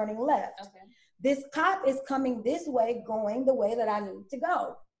 turning left. Okay. This cop is coming this way, going the way that I need to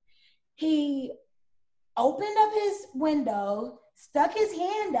go. He opened up his window, stuck his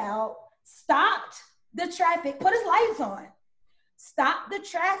hand out, stopped the traffic, put his lights on, stopped the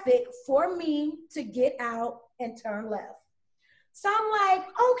traffic for me to get out and turn left. So I'm like,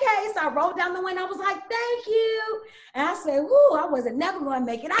 okay. So I rolled down the window. I was like, thank you. And I said, whoo, I wasn't never going to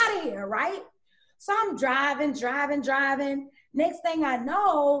make it out of here, right? So I'm driving. Next thing I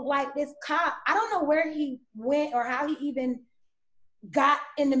know, like this cop, I don't know where he went or how he even got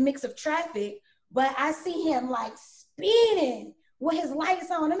in the mix of traffic, but I see him like speeding with his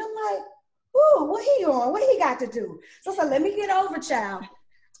lights on. And I'm like, ooh, what he on? What he got to do? So I said, let me get over, child.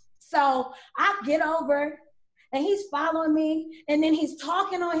 So I get over and he's following me. And then he's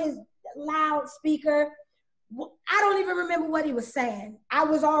talking on his loudspeaker. I don't even remember what he was saying. I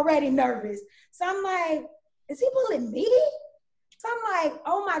was already nervous. So I'm like, is he pulling me? So I'm like,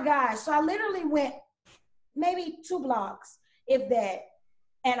 oh my gosh. So I literally went maybe 2 blocks, if that.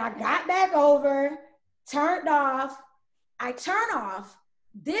 And I got back over, turned off. I turn off.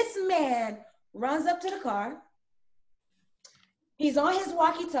 This man runs up to the car. He's on his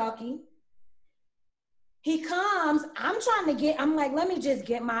walkie-talkie. He comes. I'm like, let me just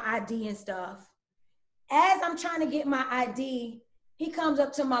get my ID and stuff. As I'm trying to get my ID, he comes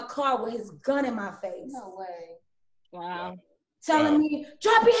up to my car with his gun in my face. No way. Wow. Telling me,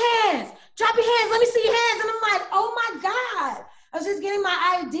 drop your hands, let me see your hands. And I'm like, oh my God, I was just getting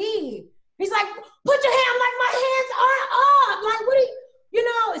my ID. He's like, put your hand, I'm like, my hands are up. Like, what are you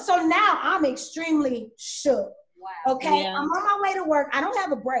know? So now I'm extremely shook. Wow. Okay, Yeah. I'm on my way to work. I don't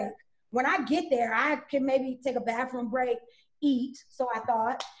have a break. When I get there, I can maybe take a bathroom break, eat, so I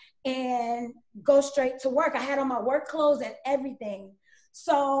thought, and go straight to work. I had on my work clothes and everything.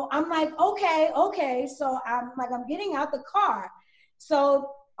 So I'm like, okay. So I'm getting out the car.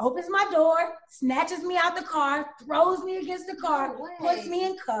 So opens my door, snatches me out the car, throws me against the car, puts me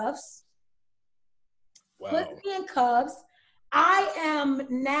in cuffs. Wow. Puts me in cuffs. I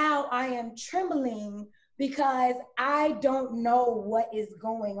am trembling because I don't know what is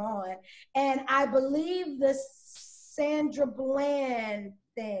going on. And I believe the Sandra Bland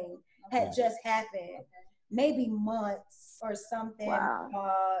thing had just happened, maybe months or something,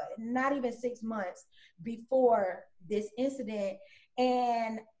 not even 6 months before this incident.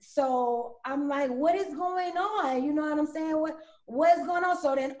 And so I'm like, what is going on? You know what I'm saying? What is going on?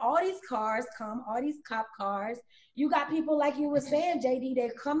 So then all these cars come, all these cop cars. You got people, like you were saying, JD,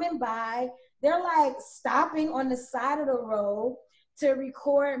 they're coming by. They're like stopping on the side of the road to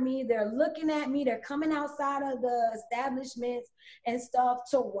record me. They're looking at me. They're coming outside of the establishments and stuff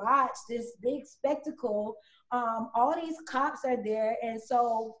to watch this big spectacle. All these cops are there. And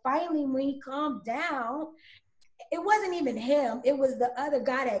so finally, when he calmed down, it wasn't even him. It was the other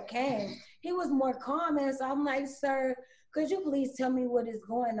guy that came. He was more calm. And so I'm like, sir, could you please tell me what is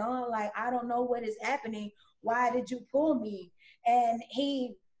going on? Like, I don't know what is happening. Why did you pull me? And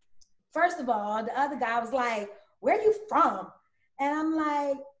he, first of all, the other guy was like, where are you from? And I'm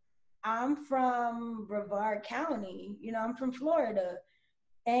like, I'm from Brevard County. You know, I'm from Florida.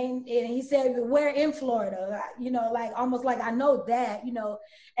 And he said, where in Florida? You know, like almost like I know that, you know.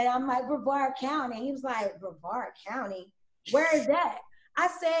 And I'm like, Brevard County. He was like, Brevard County? Where is that? I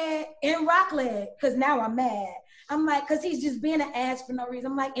said, in Rockledge, because now I'm mad. I'm like, because he's just being an ass for no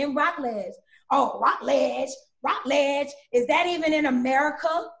reason. I'm like, in Rockledge. Oh, Rockledge. Is that even in America?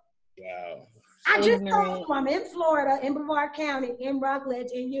 Wow. I just told you I'm in Florida, in Brevard County, in Rockledge.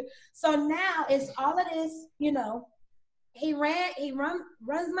 So now it's all of this, you know. He runs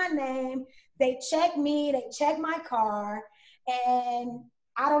my name. They check me, they check my car, and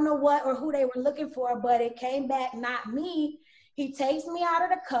I don't know what or who they were looking for, but it came back not me. He takes me out of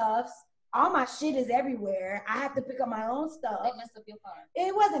the cuffs. All my shit is everywhere. I have to pick up my own stuff. They messed up your car.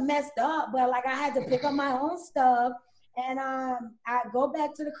 It wasn't messed up, but like I had to pick up my own stuff. And I go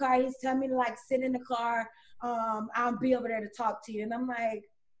back to the car. He's telling me to like sit in the car. I'll be over there to talk to you. And I'm like,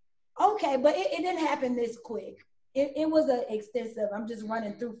 okay, but it didn't happen this quick. It was an extensive, I'm just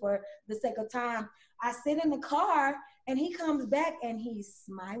running through for the sake of time. I sit in the car and he comes back and he's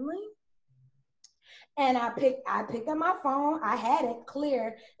smiling. And I picked up my phone. I had it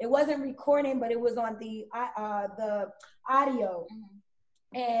clear. It wasn't recording, but it was on the audio.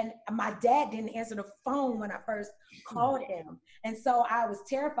 And my dad didn't answer the phone when I first called him. And so I was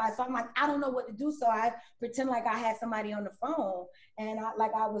terrified. So I'm like, I don't know what to do. So I pretend like I had somebody on the phone and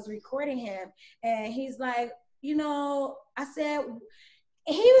I was recording him. And he's like, you know, I said,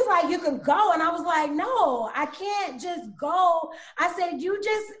 he was like, you can go. And I was like, no, I can't just go. I said,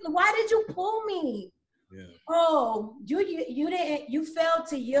 why did you pull me? Yeah. Oh, you didn't, you failed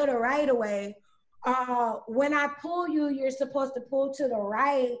to yield a right away. when I pull you, you're supposed to pull to the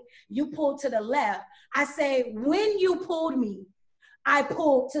right, you pull to the left. I say, when you pulled me, I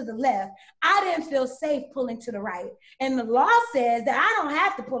pulled to the left. I didn't feel safe pulling to the right. And the law says that I don't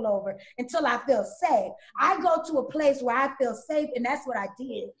have to pull over until I feel safe. I go to a place where I feel safe, and that's what I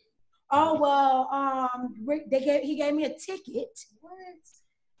did. Oh, well, he gave me a ticket. What?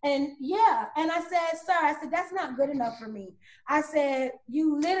 And yeah, and I said, sir, I said, that's not good enough for me. I said,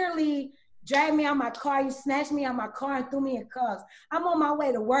 you literally dragged me out my car, you snatched me out my car and threw me in cuffs. I'm on my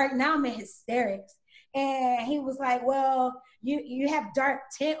way to work, now I'm in hysterics. And he was like, well, you have dark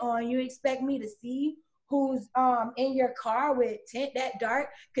tint on, you expect me to see who's in your car with tint that dark?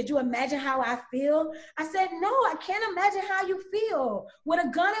 Could you imagine how I feel? I said, no, I can't imagine how you feel with a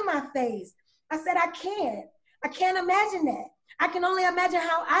gun in my face. I said, I can't imagine that. I can only imagine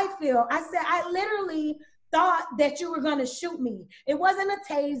how I feel. I said, I literally thought that you were gonna shoot me. It wasn't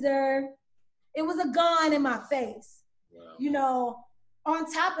a taser. It was a gun in my face. Wow. You know,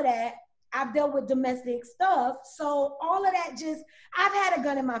 on top of that, I've dealt with domestic stuff. So all of that I've had a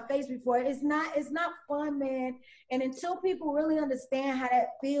gun in my face before. It's not fun, man. And until people really understand how that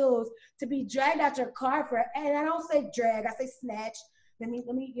feels to be dragged out your car and I don't say drag, I say snatch. Let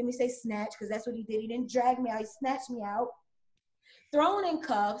me say snatch, because that's what he did. He didn't drag me out, he snatched me out, thrown in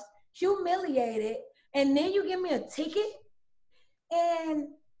cuffs, humiliated, and then you give me a ticket? And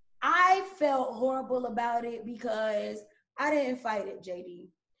I felt horrible about it because I didn't fight it, JD.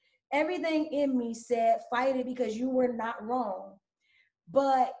 Everything in me said, fight it because you were not wrong.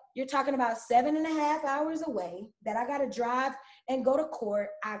 But you're talking about 7.5 hours away that I got to drive and go to court.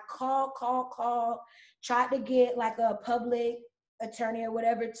 I call, tried to get like a public attorney or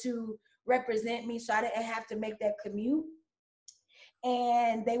whatever to represent me so I didn't have to make that commute.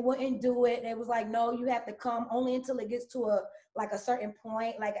 And they wouldn't do it. They was like, no, you have to come only until it gets to a certain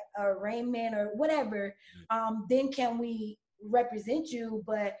point, like a arraignment or whatever. Then can we represent you?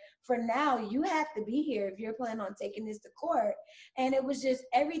 But for now, you have to be here if you're planning on taking this to court. And it was just,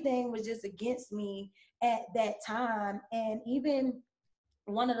 everything was just against me at that time. And even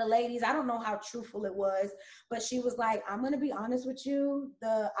one of the ladies, I don't know how truthful it was, but she was like, I'm going to be honest with you.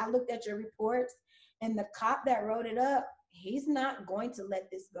 I looked at your reports, and the cop that wrote it up, he's not going to let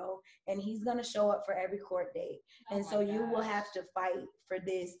this go, and he's going to show up for every court date. And so you will have to fight for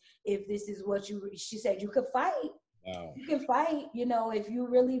this. If this is what she said, you could fight. Wow. You can fight, if you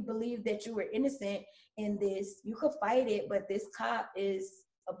really believe that you were innocent in this, you could fight it. But this cop is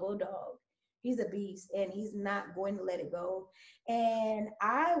a bulldog. He's a beast, and he's not going to let it go. And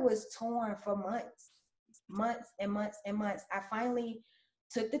I was torn for months and months. I finally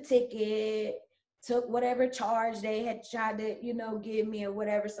took the ticket, took whatever charge they had tried to, give me or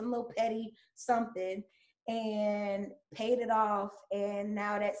whatever, some little petty something, and paid it off. And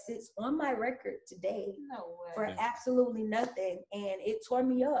now that sits on my record today for absolutely nothing. And it tore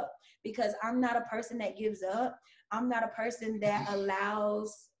me up because I'm not a person that gives up. I'm not a person that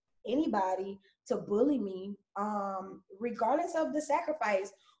allows anybody to bully me, regardless of the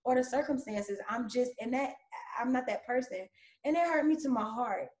sacrifice or the circumstances. I'm not that person. And it hurt me to my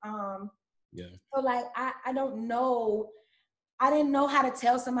heart. So like, I don't know. I didn't know how to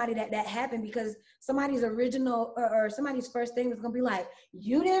tell somebody that happened, because somebody's original or somebody's first thing was going to be like,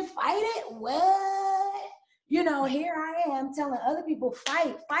 you didn't fight it? What? Here I am telling other people,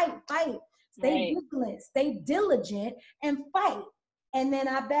 fight. Stay vigilant, stay diligent, and fight. And then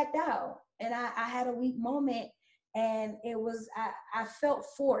I backed out, and I had a weak moment, and it was, I felt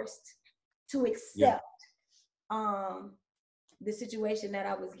forced to accept the situation that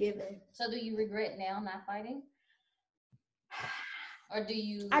I was given. So do you regret now not fighting? Or do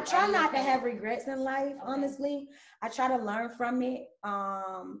you? I try not to have regrets in life, honestly. I try to learn from it.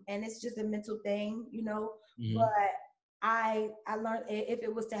 And it's just a mental thing, Mm-hmm. But I learned if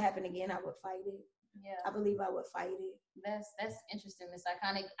it was to happen again, I would fight it. Yeah. I believe I would fight it. That's interesting, Miss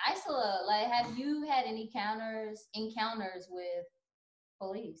Iconic. Isola, like, have you had any encounters with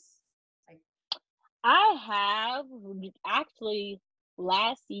police? I have. Actually,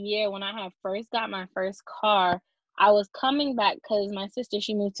 last year when I had first got my first car, I was coming back because my sister,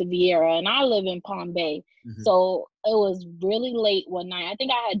 she moved to Vieira, and I live in Palm Bay. Mm-hmm. So it was really late one night. I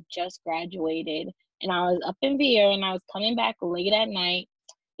think I had just graduated, and I was up in Vieira, and I was coming back late at night.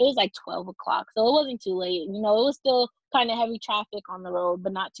 It was like 12 o'clock, so it wasn't too late. It was still kind of heavy traffic on the road,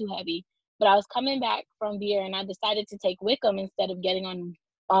 but not too heavy. But I was coming back from Vieira, and I decided to take Wickham instead of getting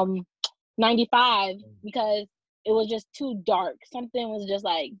on 95 because it was just too dark. Something was just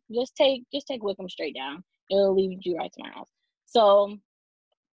like, just take Wickham straight down. It'll lead you right to my house. So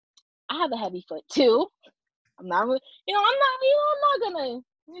I have a heavy foot too. I'm not gonna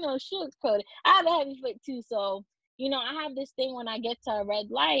sugarcoat it. I have a heavy foot too, so I have this thing when I get to a red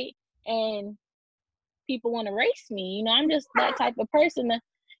light and people want to race me. I'm just that type of person that,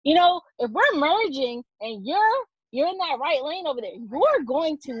 if we're merging and you're in that right lane over there, you're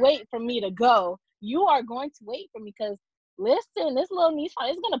going to wait for me to go. You are going to wait for me because, listen, this little Nissan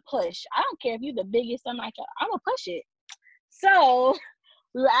is going to push. I don't care if you're the biggest son I'm going to push it. So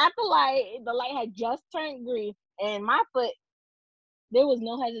we were at the light. The light had just turned green, and my foot, there was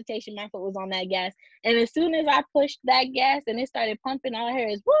no hesitation. My foot was on that gas. And as soon as I pushed that gas and it started pumping, all I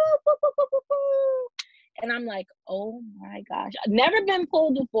heard is, woo, woo, woo, woo, woo, woo. And I'm like, oh my gosh. I've never been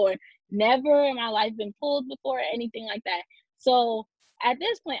pulled before. Never in my life been pulled before or anything like that. So at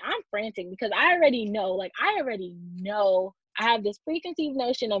this point, I'm frantic because I already know. I have this preconceived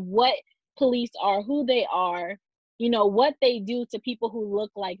notion of what police are, who they are, what they do to people who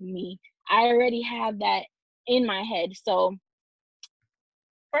look like me. I already have that in my head. So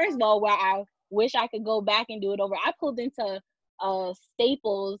first of all, where I wish I could go back and do it over, I pulled into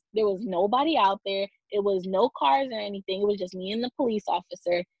Staples. There was nobody out there. It was no cars or anything. It was just me and the police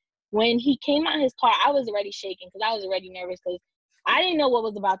officer. When he came out his car, I was already shaking because I was already nervous because I didn't know what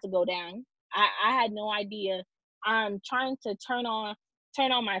was about to go down. I had no idea. I'm trying to turn on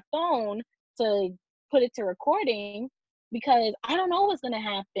my phone to put it to recording because I don't know what's going to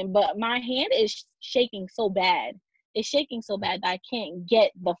happen, but my hand is shaking so bad. It's shaking so bad that I can't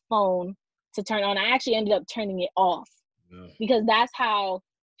get the phone to turn on. I actually ended up turning it off because that's how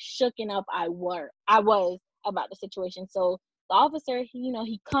shooken up I was about the situation. So the officer,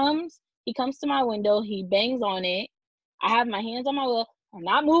 he comes to my window, he bangs on it. I have my hands on my wheel. I'm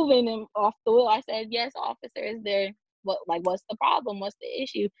not moving him off the wheel. I said, yes, officer, is there, what's the problem? What's the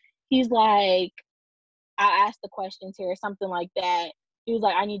issue? He's like, I asked the questions here or something like that. He was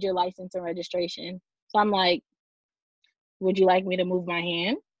like, I need your license and registration. So I'm like, would you like me to move my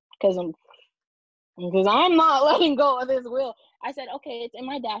hand? Because I'm not letting go of this wheel. I said, okay, it's in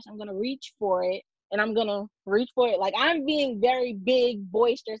my dash. I'm going to reach for it. And I'm going to reach for it. Like, I'm being very big,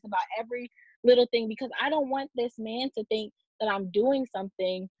 boisterous about every little thing because I don't want this man to think that I'm doing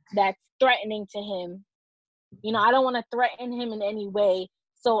something that's threatening to him. I don't want to threaten him in any way.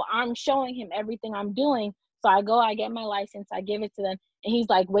 So I'm showing him everything I'm doing. So I get my license, I give it to them. And he's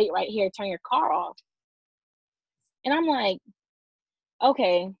like, wait right here, turn your car off. And I'm like,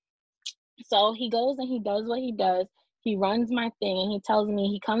 okay. So he goes and he does what he does. He runs my thing and he tells me,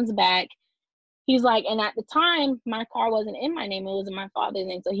 he comes back. He's like, and at the time, my car wasn't in my name. It was in my father's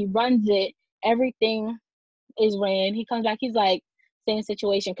name. So he runs it. Everything is ran. He comes back. He's like, same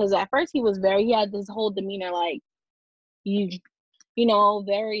situation. Because at first he had this whole demeanor like,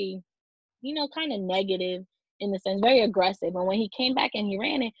 very, kind of negative in the sense, very aggressive. And when he came back and he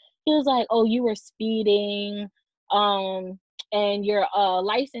ran it, he was like, oh, you were speeding. And your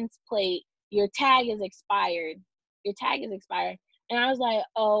license plate, your tag is expired. And I was like,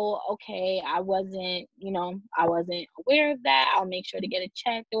 oh, okay, I wasn't aware of that. I'll make sure to get it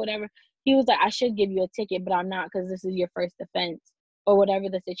checked or whatever. He was like, I should give you a ticket, but I'm not because this is your first offense or whatever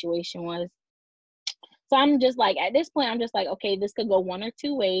the situation was. So I'm just like, at this point, I'm just like, okay, this could go one or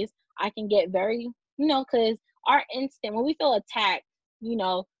two ways. I can get very, because our instinct, when we feel attacked, you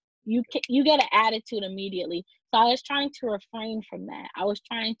get an attitude immediately. So I was trying to refrain from that. I was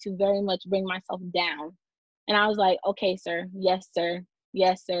trying to very much bring myself down. And I was like, okay, sir. Yes, sir.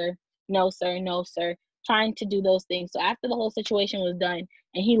 Yes, sir. No, sir. No, sir. Trying to do those things. So after the whole situation was done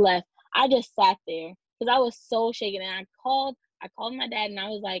and he left, I just sat there because I was so shaken. And I called my dad and I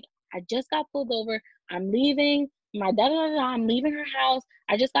was like, I just got pulled over. I'm leaving. I'm leaving her house.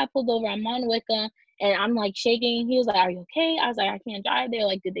 I just got pulled over. I'm on Wicca. And I'm like shaking. He was like, are you okay? I was like, I can't drive there.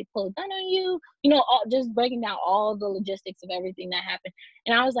 Like, did they pull a gun on you? Just breaking down all the logistics of everything that happened.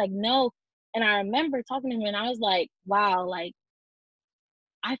 And I was like, no. And I remember talking to him and I was like, wow, like,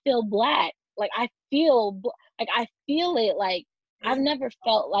 I feel black. Like, I feel it. Like, I've never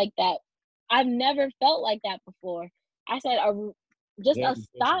felt like that. I've never felt like that before. I said, just a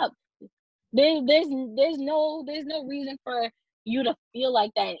stop. There's no reason for you to feel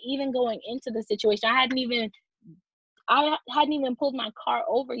like that. And even going into the situation, I hadn't even pulled my car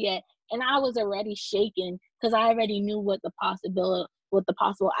over yet, and I was already shaking because I already knew what the possible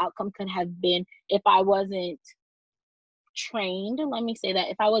outcome could have been if I wasn't trained. Let me say that,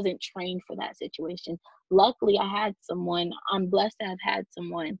 if I wasn't trained for that situation. Luckily, I'm blessed to have had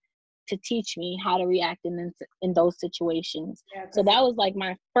someone to teach me how to react in those situations. Yeah, so that was like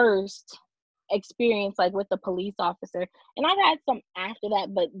my first experience, like with the police officer. And I've had some after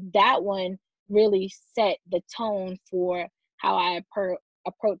that, but that one really set the tone for how I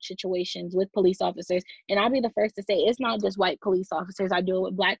approach situations with police officers. And I'll be the first to say it's not just white police officers. I do it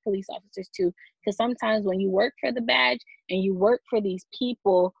with Black police officers too. Because sometimes when you work for the badge and you work for these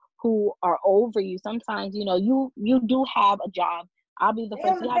people who are over you, sometimes, you know, you do have a job. I'll be the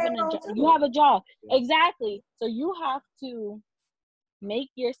first. You have a job. Exactly. So you have to make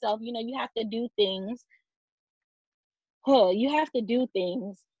yourself, you know, you have to do things. You have to do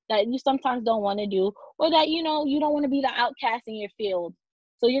things that you sometimes don't want to do, or that, you know, you don't want to be the outcast in your field.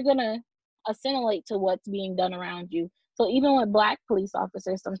 So you're going to assimilate to what's being done around you. So even with Black police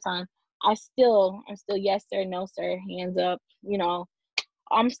officers, sometimes I'm still yes sir, no sir, hands up, you know,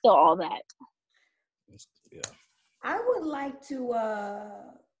 I'm still all that. Yeah. I would like to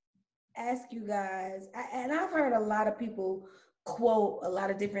ask you guys, and I've heard a lot of people quote a lot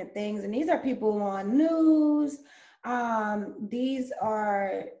of different things, and these are people on news. These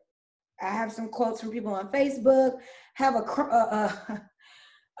are, I have some quotes from people on Facebook. Have a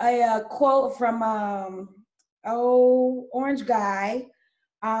quote from Orange Guy,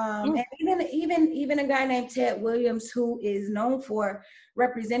 and even a guy named Ted Williams, who is known for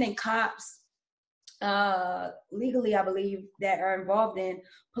representing cops legally, I believe, that are involved in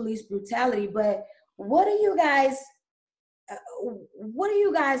police brutality. But what do you guys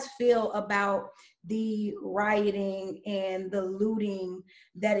feel about the rioting and the looting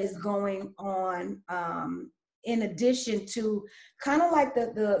that is going on, in addition to kind of like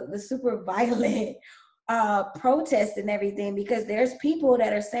the super violent protests and everything? Because there's people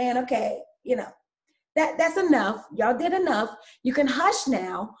that are saying, okay, you know, that's enough. Y'all did enough. You can hush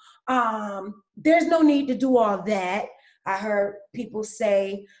now. There's no need to do all that. I heard people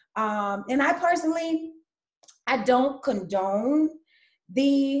say, and I personally, I don't condone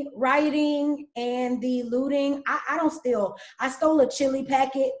the rioting and the looting. I don't steal. I stole a chili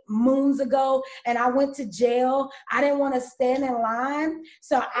packet moons ago and I went to jail. I didn't want to stand in line.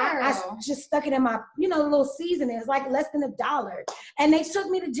 So I just stuck it in my, you know, little seasoning. It's like less than $1. And they took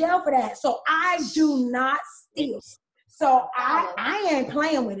me to jail for that. So I do not steal. So I ain't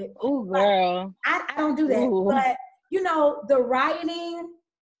playing with it. Oh, girl. I don't do that. Ooh. But, you know, the rioting,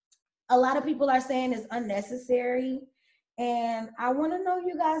 a lot of people are saying is unnecessary. And I want to know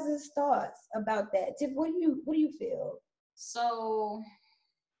you guys' thoughts about that. Tiff, what do you feel? So,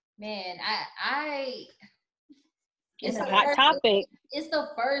 man, it's a hot topic. It's the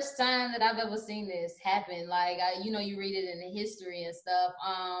first time that I've ever seen this happen. Like, you know, you read it in the history and stuff.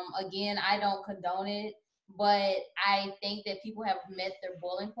 Again, I don't condone it, but I think that people have met their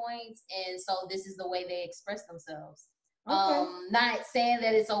boiling points, and so this is the way they express themselves. Okay. Not saying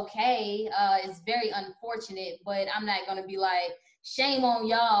that it's okay. It's very unfortunate, but I'm not gonna be like, shame on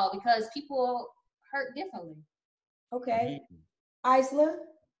y'all, because people hurt differently. Okay. Isla?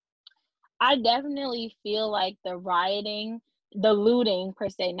 I definitely feel like the rioting, the looting per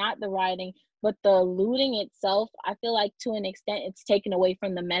se, not the rioting, but the looting itself, I feel like to an extent it's taken away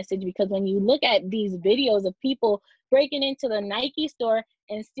from the message, because when you look at these videos of people breaking into the Nike store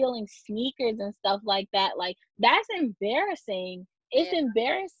and stealing sneakers and stuff like that, like, that's embarrassing. It's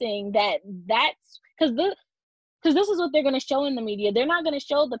embarrassing that's because this is what they're going to show in the media. They're not going to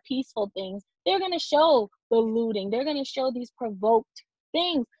show the peaceful things. They're going to show the looting. They're going to show these provoked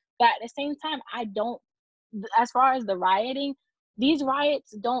things. But at the same time, as far as the rioting, these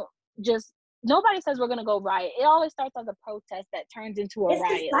riots don't just, nobody says we're going to go riot. It always starts as a protest that turns into a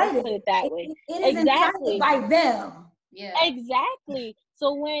riot. Let's put it that way. It is exactly by them. Yeah. Exactly.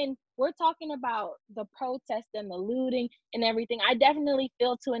 So when we're talking about the protest and the looting and everything, I definitely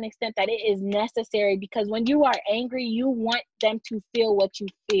feel to an extent that it is necessary, because when you are angry, you want them to feel what you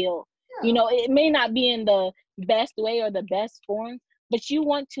feel. Yeah. You know, it may not be in the best way or the best form, but you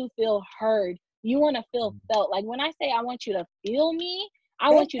want to feel heard. You want to feel felt. Like when I say I want you to feel me, I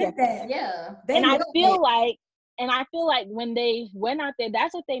want you to that. Yeah. And I feel like when they went out there,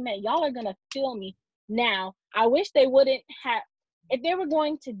 that's what they meant. Y'all are gonna feel me. Now, I wish they wouldn't have, if they were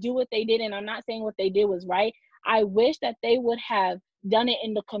going to do what they did, and I'm not saying what they did was right, I wish that they would have done it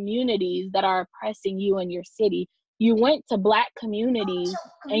in the communities that are oppressing you in your city. You went to Black communities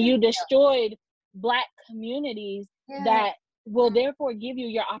and you destroyed Black communities that will therefore give you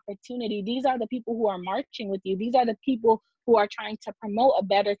your opportunity. These are the people who are marching with you. These are the people who are trying to promote a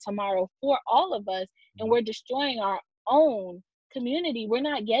better tomorrow for all of us, and we're destroying our own community. We're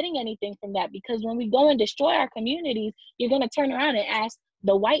not getting anything from that, because when we go and destroy our communities, you're going to turn around and ask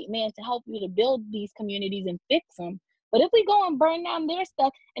the white man to help you to build these communities and fix them. But if we go and burn down their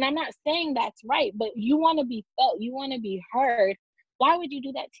stuff, and I'm not saying that's right, but you want to be felt, you want to be heard, why would you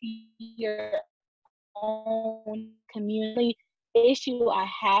do that to your own community? Issue I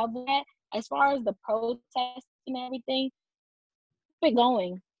have with that, as far as the protests and everything, it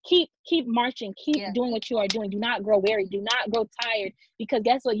going. Keep marching. Keep doing what you are doing. Do not grow weary. Do not grow tired. Because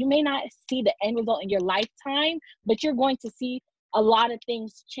guess what? You may not see the end result in your lifetime, but you're going to see a lot of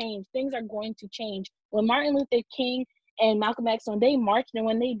things change. Things are going to change. When Martin Luther King and Malcolm X, when they marched and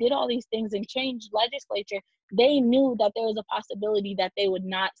when they did all these things and changed legislature, they knew that there was a possibility that they would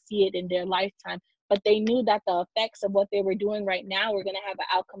not see it in their lifetime. But they knew that the effects of what they were doing right now were going to have an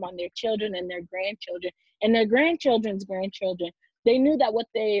outcome on their children and their grandchildren and their grandchildren's grandchildren. They knew that what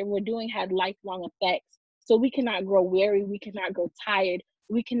they were doing had lifelong effects. So we cannot grow weary. We cannot grow tired.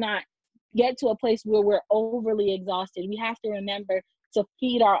 We cannot get to a place where we're overly exhausted. We have to remember to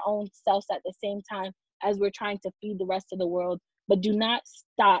feed our own selves at the same time as we're trying to feed the rest of the world. But do not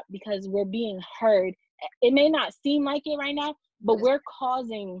stop, because we're being heard. It may not seem like it right now, but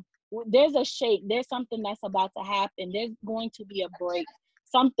there's a shake. There's something that's about to happen. There's going to be a break.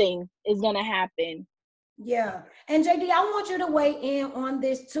 Something is going to happen. Yeah. And JD, I want you to weigh in on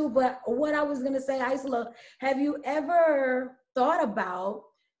this too. But what I was going to say, Isla, have you ever thought about,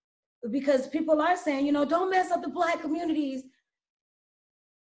 because people are saying, don't mess up the Black communities.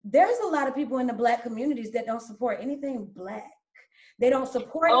 There's a lot of people in the Black communities that don't support anything Black. They don't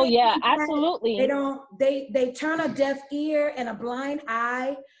support. Oh yeah, absolutely. They turn a deaf ear and a blind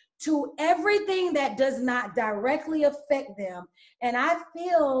eye to everything that does not directly affect them. And I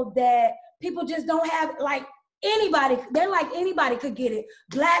feel that people just don't have, like, anybody, they're like anybody could get it,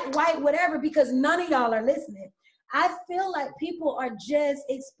 Black, white, whatever, because none of y'all are listening. I feel like people are just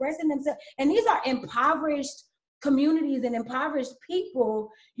expressing themselves, and these are impoverished communities and impoverished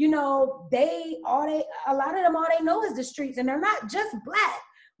people. A lot of them, all they know is the streets, and they're not just Black.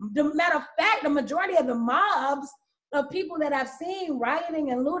 The matter of fact, the majority of the mobs of people that I've seen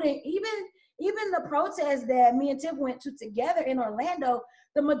rioting and looting, even the protests that me and Tiff went to together in Orlando,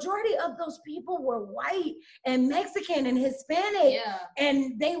 the majority of those people were white and Mexican and Hispanic,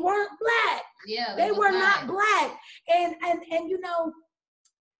 and they weren't Black. Yeah, they were not Black. And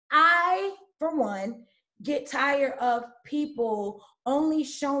I, for one, get tired of people only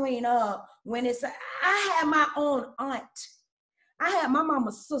showing up when it's. I had my own aunt. I had my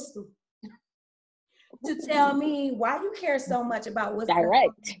mama's sister to tell me, why you care so much about what's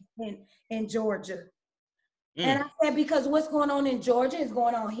direct in Georgia. And I said, because what's going on in Georgia is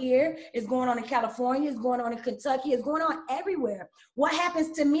going on here, it's going on in California, it's going on in Kentucky, it's going on everywhere. What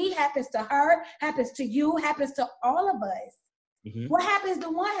happens to me happens to her, happens to you, happens to all of us. Mm-hmm. What happens to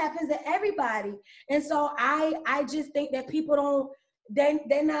one happens to everybody. And so I just think that people don't,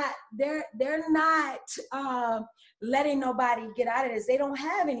 they're not letting nobody get out of this. They don't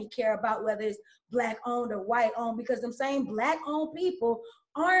have any care about whether it's Black owned or white owned, because them same Black owned people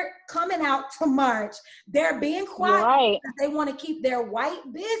aren't coming out to march. They're being quiet because they want to keep their white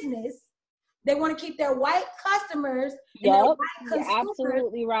business. They want to keep their white customers and their white consumers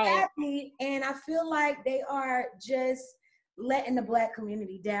absolutely right. happy. And I feel like they are just letting the Black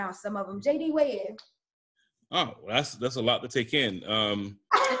community down. Some of them. JD, weigh in. Oh, that's a lot to take in.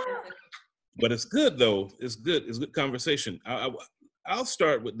 But it's good though. It's good. It's good conversation. I'll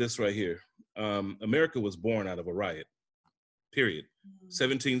start with this right here. America was born out of a riot. Period.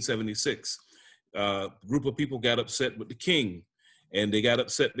 1776. Group of people got upset with the king, and they got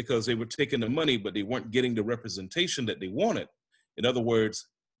upset because they were taking the money, but they weren't getting the representation that they wanted. In other words,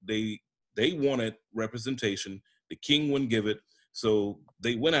 they wanted representation. The king wouldn't give it. So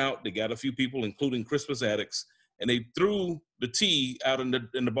they went out, they got a few people, including Crispus Attucks, and they threw the tea out in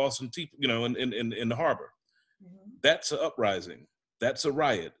the Boston tea, in the harbor. Mm-hmm. That's an uprising. That's a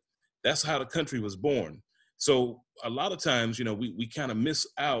riot. That's how the country was born. So a lot of times, we kind of miss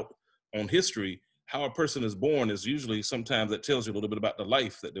out on history. How a person is born is usually sometimes that tells you a little bit about the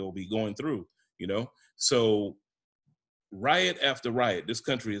life that they will be going through, So riot after riot, this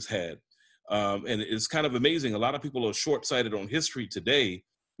country has had. And it's kind of amazing. A lot of people are short-sighted on history today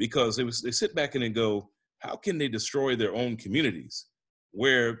because they sit back and they go, how can they destroy their own communities?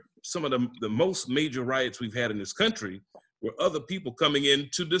 Where some of the most major riots we've had in this country were other people coming in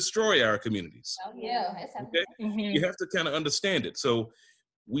to destroy our communities. Oh, yeah. Okay? Mm-hmm. You have to kind of understand it. So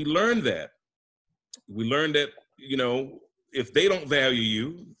we learned that. If they don't value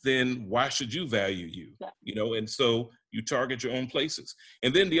you, then why should you value you? And so you target your own places.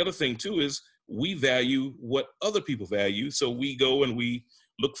 And then the other thing too is we value what other people value. So we go and we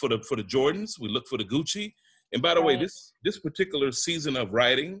look for the Jordans, we look for the Gucci. And by the way, this particular season of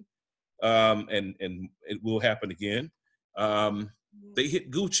rioting, and it will happen again, they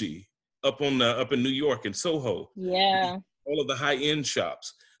hit Gucci up in New York in Soho. Yeah. All of the high-end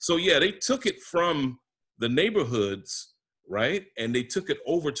shops. So yeah, they took it from the neighborhoods, right? And they took it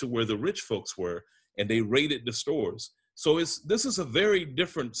over to where the rich folks were, and they raided the stores. So this is a very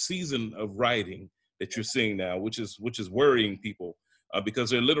different season of rioting that you're seeing now, which is worrying people because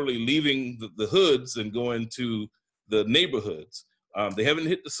they're literally leaving the hoods and going to the neighborhoods. They haven't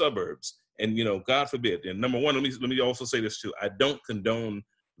hit the suburbs, and God forbid. And number one, let me also say this too: I don't condone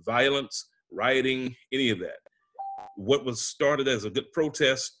violence, rioting, any of that. What was started as a good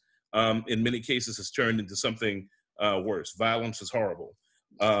protest, in many cases, has turned into something worse. Violence is horrible.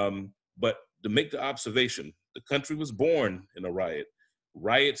 But to make the observation, the country was born in a riot.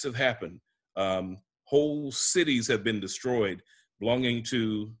 Riots have happened. Whole cities have been destroyed belonging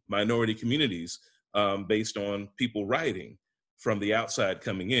to minority communities based on people rioting from the outside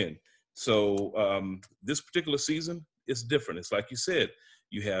coming in. So this particular season is different. It's like you said,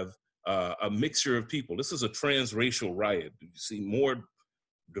 you have a mixture of people. This is a transracial riot. You see more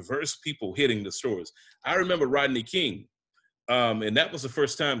diverse people hitting the stores. I remember Rodney King, and that was the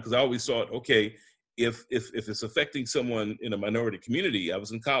first time, because I always thought, okay, if it's affecting someone in a minority community, I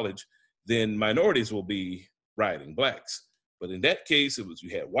was in college, then minorities will be rioting, blacks. But in that case, you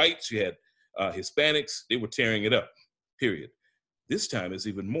had whites, you had Hispanics, they were tearing it up, period. This time it's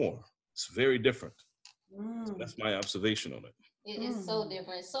even more. It's very different. So that's my observation on it. It is so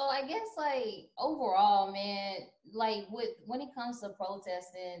different. So I guess overall, man, when it comes to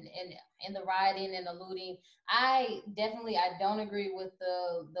protesting and the rioting and the looting, I don't agree with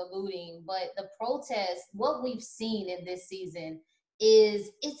the looting, but the protest, what we've seen in this season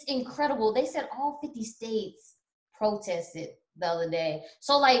it's incredible. They said all 50 states protested the other day.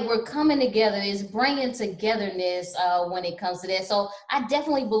 So we're coming together, it's bringing togetherness when it comes to that. So I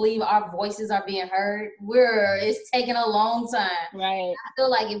definitely believe our voices are being heard. It's taking a long time. Right. I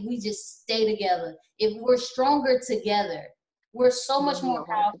feel like if we just stay together, if we're stronger together, we're so much more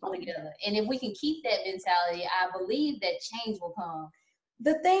powerful together. And if we can keep that mentality, I believe that change will come.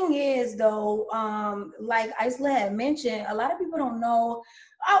 The thing is, though, like Isla had mentioned, a lot of people don't know.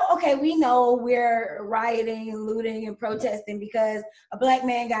 Oh, okay, we know we're rioting and looting and protesting because a black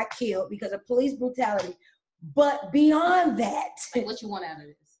man got killed because of police brutality. But beyond that, what you want out of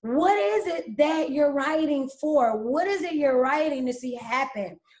this? What is it that you're rioting for? What is it you're rioting to see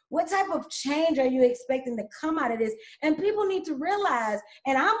happen? What type of change are you expecting to come out of this? And people need to realize,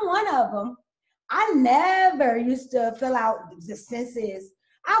 and I'm one of them, I never used to fill out the census.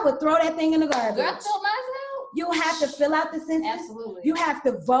 I would throw that thing in the garbage. Girl, fill mine out. You have to fill out the census. Absolutely. You have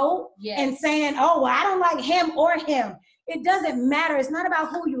to vote. Yes. And saying, oh, well, I don't like him or him. It doesn't matter. It's not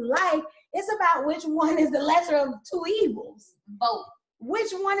about who you like. It's about which one is the lesser of two evils. Vote.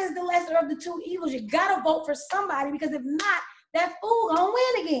 Which one is the lesser of the two evils? You gotta vote for somebody, because if not, that fool gonna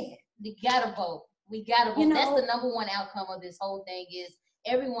win again. You gotta vote. We gotta vote. That's the number one outcome of this whole thing is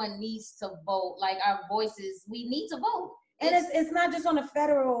everyone needs to vote. Our voices, we need to vote. And it's not just on a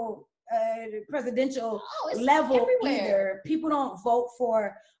federal presidential level everywhere. Either. People don't vote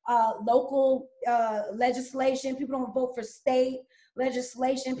for local legislation. People don't vote for state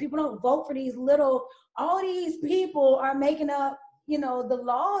legislation. People don't vote for all these people are making up, the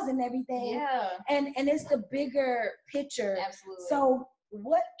laws and everything. Yeah. And it's the bigger picture. Absolutely. So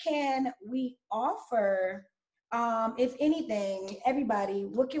what can we offer? If anything, everybody,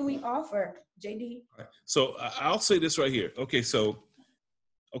 what can we offer, JD? So I'll say this right here. Okay, so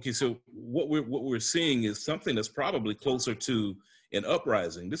what we're seeing is something that's probably closer to an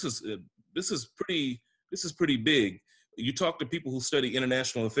uprising. This is pretty big. You talk to people who study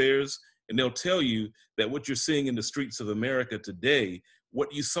international affairs, and they'll tell you that what you're seeing in the streets of America today,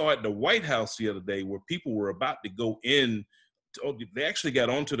 what you saw at the White House the other day, where people were about to go in, they actually got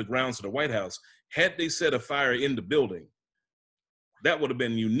onto the grounds of the White House. Had they set a fire in the building, that would have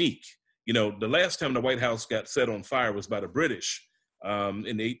been unique. The last time the White House got set on fire was by the British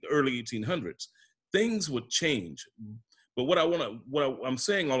in the early 1800s. Things would change. But I'm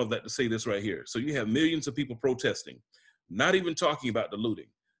saying all of that to say this right here. So you have millions of people protesting, not even talking about the looting,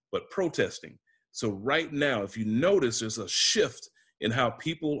 but protesting. So right now, if you notice, there's a shift in how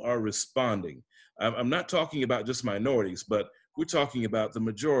people are responding. I'm not talking about just minorities, but we're talking about the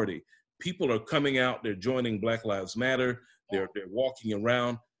majority. People are coming out, they're joining Black Lives Matter, they're walking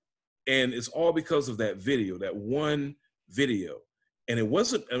around, and it's all because of that video, that one video. And it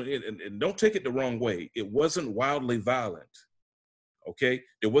wasn't, and don't take it the wrong way, it wasn't wildly violent, okay?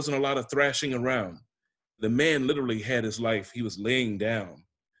 There wasn't a lot of thrashing around. The man literally had his life, he was laying down,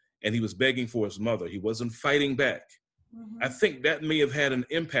 and he was begging for his mother. He wasn't fighting back. Mm-hmm. I think that may have had an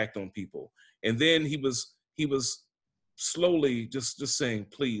impact on people. And then he was slowly just saying,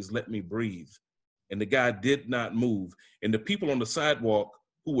 please let me breathe. And the guy did not move. And the people on the sidewalk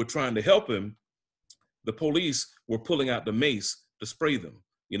who were trying to help him, the police were pulling out the mace to spray them.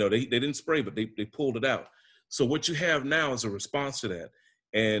 They didn't spray, but they pulled it out. So what you have now is a response to that.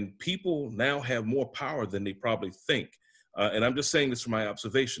 And people now have more power than they probably think. And I'm just saying this from my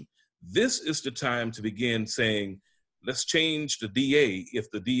observation. This is the time to begin saying, let's change the DA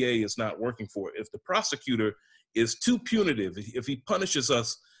if the DA is not working for it. If the prosecutor is too punitive, if he punishes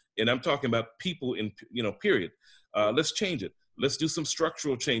us, and I'm talking about people in, period, let's change it. Let's do some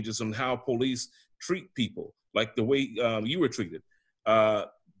structural changes on how police treat people, like the way you were treated.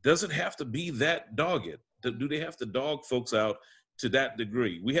 Does it have to be that dogged? Do they have to dog folks out to that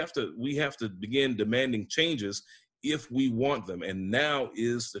degree? We have to begin demanding changes if we want them, and now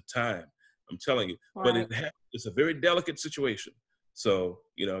is the time. I'm telling you. Right. But it's a very delicate situation. So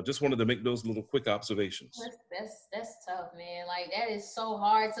just wanted to make those little quick observations. That's tough, man. Like that is so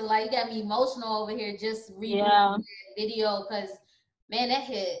hard to like. You got me emotional over here just reading that video because man, that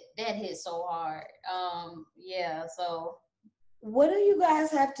hit so hard. Yeah. So what do you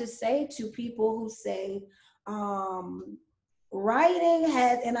guys have to say to people who say rioting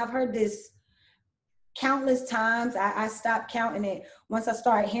has, and I've heard this countless times, I stopped counting it once I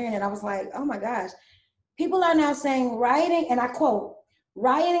started hearing it. I was like, oh my gosh, people are now saying rioting, and I quote,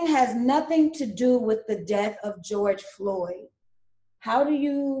 rioting has nothing to do with the death of George Floyd. How do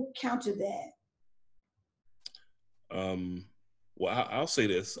you counter that? Well, I'll say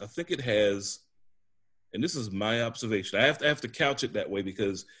this. I think it has, and this is my observation. I have to couch it that way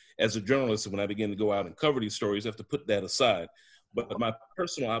because as a journalist, when I begin to go out and cover these stories, I have to put that aside. But my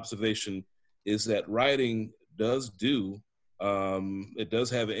personal observation is that rioting does it does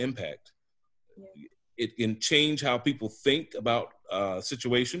have an impact. Yeah. It can change how people think about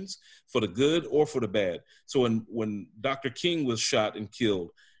situations for the good or for the bad. So when Dr. King was shot and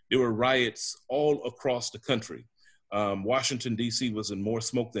killed, there were riots all across the country. Washington, D.C. was in more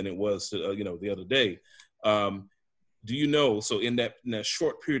smoke than it was, the other day. Do you know, so in that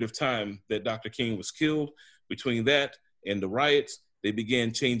short period of time that Dr. King was killed, between that and the riots, they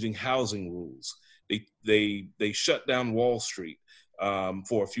began changing housing rules. They shut down Wall Street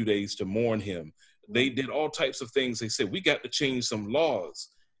for a few days to mourn him. They did all types of things. They said, we got to change some laws.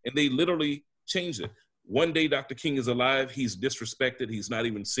 And they literally changed it. One day Dr. King is alive, he's disrespected. He's not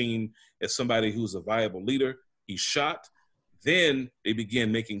even seen as somebody who's a viable leader. He's shot. Then they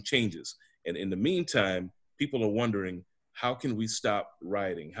began making changes. And in the meantime, people are wondering, how can we stop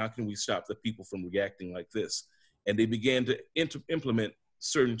rioting? How can we stop the people from reacting like this? And they began to implement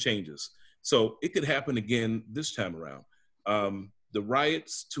certain changes. So it could happen again this time around. The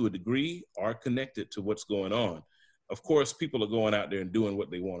riots, to a degree, are connected to what's going on. Of course, people are going out there and doing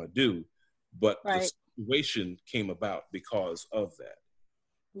what they want to do, but the situation came about because of that.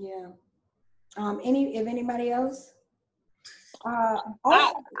 Yeah. If anybody else? Go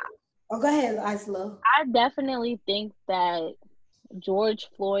ahead, Isla. I definitely think that George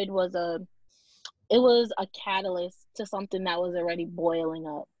Floyd was a catalyst to something that was already boiling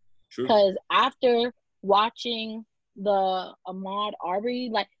up. Because after watching the Ahmaud Arbery,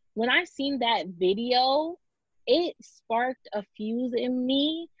 like when I seen that video, it sparked a fuse in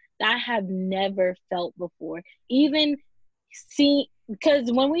me that I have never felt before. Even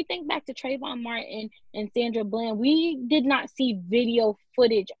because when we think back to Trayvon Martin and Sandra Bland, we did not see video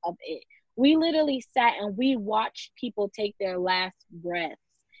footage of it. We literally sat and we watched people take their last breaths.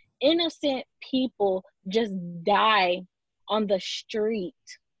 Innocent people just die on the street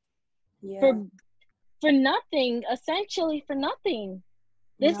for nothing, essentially for nothing.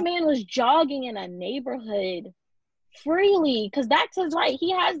 This man was jogging in a neighborhood freely because that's his right.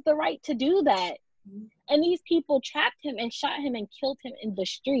 He has the right to do that. And these people trapped him and shot him and killed him in the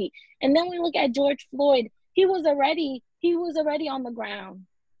street. And then we look at George Floyd. He was already on the ground.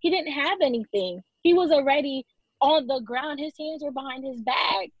 He didn't have anything. He was already on the ground. His hands were behind his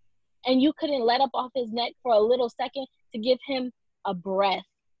back. And you couldn't let up off his neck for a little second to give him a breath.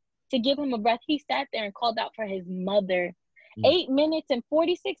 He sat there and called out for his mother. 8 minutes and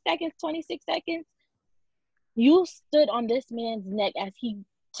 46 seconds, 26 seconds. You stood on this man's neck as he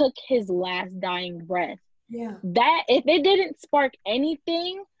took his last dying breath. Yeah. That, if it didn't spark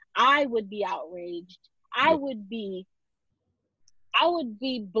anything, I would be outraged. I would be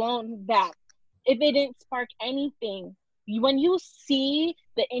blown back if it didn't spark anything. When you see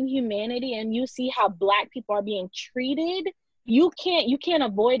the inhumanity and you see how Black people are being treated, you can't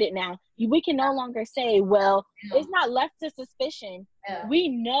avoid it now. We can no longer say, well, it's not left to suspicion. Yeah. We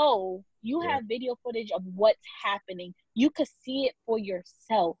know you have video footage of what's happening. You could see it for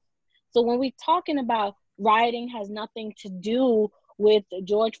yourself. So when we're talking about rioting has nothing to do with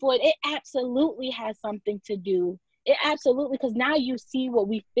George Floyd, it absolutely has something to do. It absolutely, because now you see what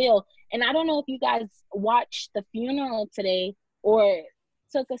we feel. And I don't know if you guys watched the funeral today or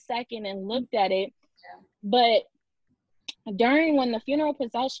took a second and looked at it. But during when the funeral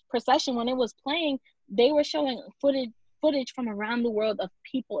procession, when it was playing, they were showing footage from around the world of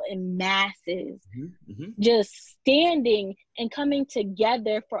people in masses, just standing and coming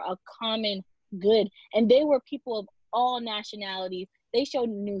together for a common good. And they were people of all nationalities. They showed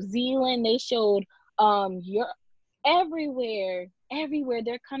New Zealand, they showed Europe, everywhere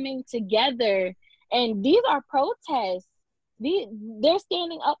they're coming together. And these are protests. They're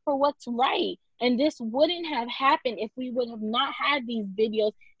standing up for what's right. And this wouldn't have happened if we would have not had these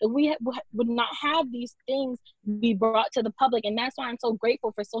videos, if we would not have these things be brought to the public. And that's why I'm so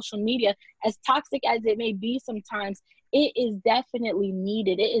grateful for social media. As toxic as it may be sometimes, it is definitely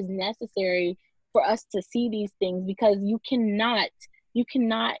needed. It is necessary for us to see these things, because you cannot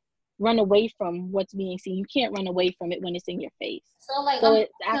run away from what's being seen. You can't run away from it when it's in your face. So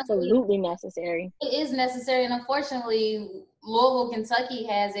it's absolutely necessary. It is necessary. And unfortunately, Louisville, Kentucky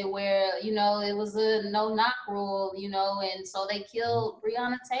has it where, you know, it was a no-knock rule, you know, and so they killed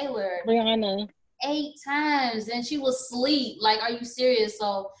Breonna Taylor 8 times, and she was asleep. Like, are you serious?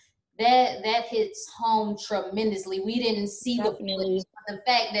 So that hits home tremendously. We didn't see the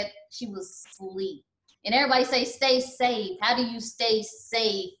fact that she was asleep. And everybody say, stay safe. How do you stay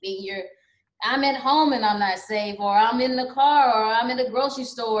safe I'm at home and I'm not safe, or I'm in the car, or I'm in the grocery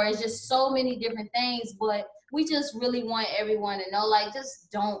store. It's just so many different things. But we just really want everyone to know, like, just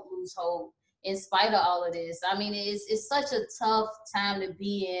don't lose hope in spite of all of this. I mean, it's such a tough time to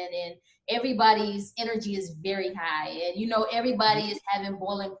be in, and everybody's energy is very high. And, you know, everybody is having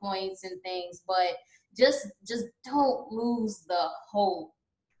boiling points and things, but just don't lose the hope.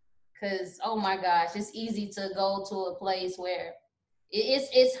 Because, oh my gosh, it's easy to go to a place where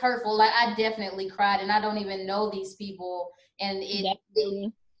it's hurtful. Like, I definitely cried, and I don't even know these people, and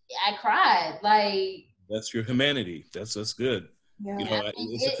I cried. Like, that's your humanity. That's good. Yeah. You know,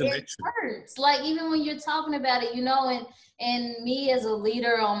 it's a connection. It hurts. Like, even when you're talking about it, you know, and me as a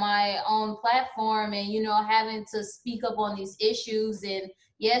leader on my own platform, and, you know, having to speak up on these issues. And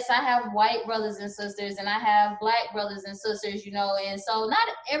yes, I have white brothers and sisters, and I have black brothers and sisters, you know, and so not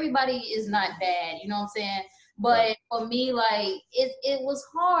everybody is not bad, you know what I'm saying? But for me, like, it was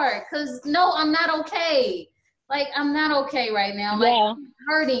hard, because no, I'm not okay. Like, I'm not okay right now. Like,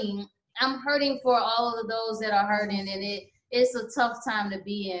 I'm hurting for all of those that are hurting, and it's a tough time to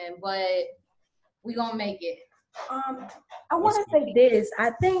be in, but we gonna make it. I want to say this.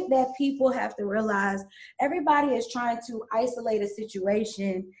 I think that people have to realize everybody is trying to isolate a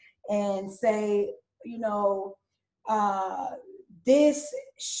situation and say, you know, this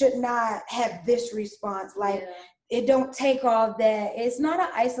should not have this response. Like, it don't take all that. It's not an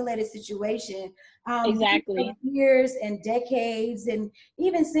isolated situation. Exactly. Years and decades and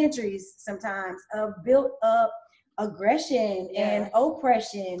even centuries sometimes of built up aggression and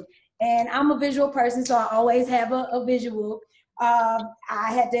oppression. And I'm a visual person, so I always have a visual. I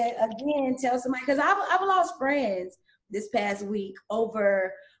had to, again, tell somebody, because I've lost friends this past week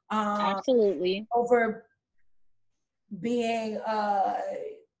over over being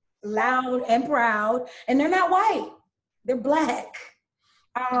loud and proud, and they're not white, they're black.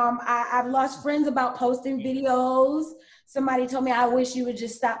 I've lost friends about posting videos. Somebody told me, I wish you would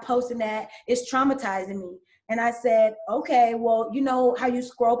just stop posting that. It's traumatizing me. And I said, okay, well, you know how you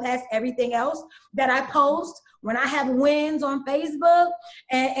scroll past everything else that I post when I have wins on Facebook,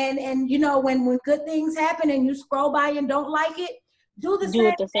 and you know, when good things happen and you scroll by and don't like it, do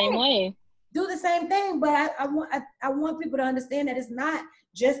it the same way. Do the same thing. But I want people to understand that it's not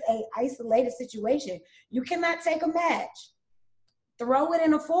just a isolated situation. You cannot take a match, throw it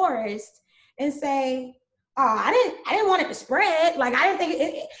in a forest, and say, oh, I didn't want it to spread. Like, I didn't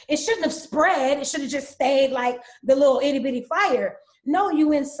think it shouldn't have spread. It should have just stayed like the little itty bitty fire. No,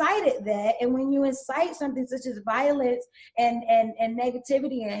 you incited that. And when you incite something such as violence and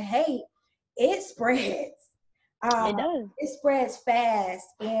negativity and hate, it spreads. It does. It spreads fast.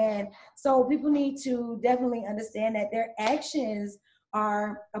 And so people need to definitely understand that their actions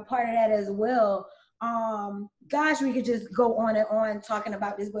are a part of that as well. Gosh, we could just go on and on talking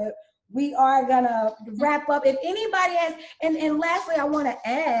about this, but we are gonna wrap up. If anybody has, and lastly, I want to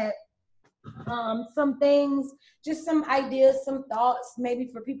add some things, just some ideas, some thoughts, maybe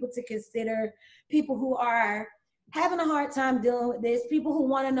for people to consider, people who are having a hard time dealing with this, people who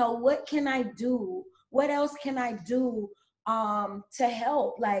want to know, what can I do? What else can I do to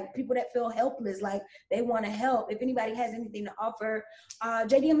help? Like, people that feel helpless, like they want to help. If anybody has anything to offer,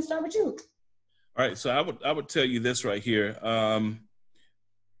 JD, I'm gonna start with you. All right, so I would tell you this right here.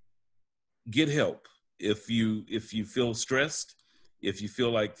 Get help if you feel stressed, if you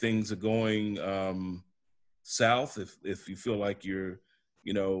feel like things are going south, if you feel like you're,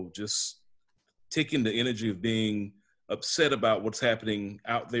 you know, just taking the energy of being upset about what's happening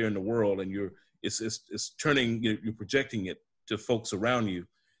out there in the world, and it's turning, you're projecting it to folks around you,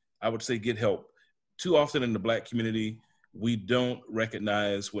 I would say get help. Too often in the Black community, we don't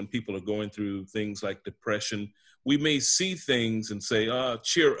recognize when people are going through things like depression. We may see things and say,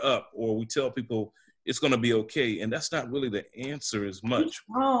 cheer up, or we tell people it's going to be okay. And that's not really the answer as much.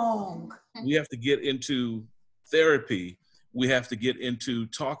 Wrong. We have to get into therapy. We have to get into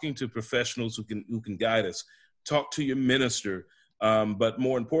talking to professionals who can guide us. Talk to your minister. But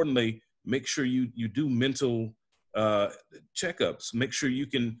more importantly, make sure you do mental checkups. Make sure you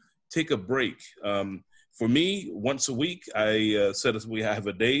can take a break. For me, once a week, I have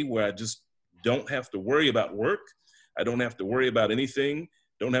a day where I just don't have to worry about work. I don't have to worry about anything.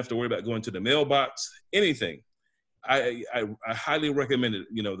 Don't have to worry about going to the mailbox, anything. I highly recommend it,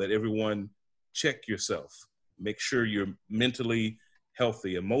 that everyone check yourself. Make sure you're mentally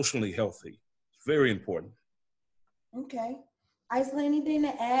healthy, emotionally healthy. It's very important. Okay. Isla, anything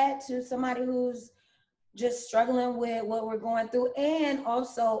to add to somebody who's just struggling with what we're going through, and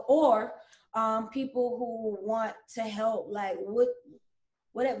also, or people who want to help? Like,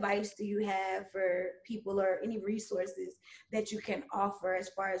 what advice do you have for people, or any resources that you can offer as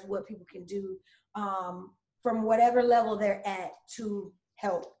far as what people can do from whatever level they're at to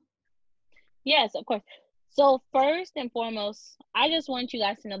help? Yes, of course. So first and foremost, I just want you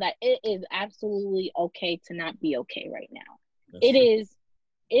guys to know that it is absolutely okay to not be okay right now.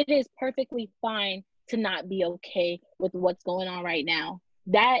 It is perfectly fine to not be okay with what's going on right now.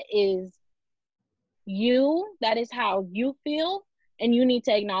 That is you. That is how you feel, and you need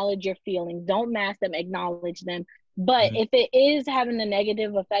to acknowledge your feelings. Don't mask them, acknowledge them. But if it is having a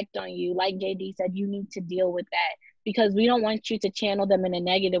negative effect on you, like JD said, you need to deal with that, because we don't want you to channel them in a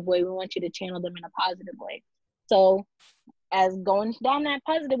negative way. We want you to channel them in a positive way. So as going down that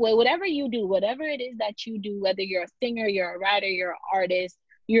positive way, whatever you do, whatever it is that you do, whether you're a singer, you're a writer, you're an artist,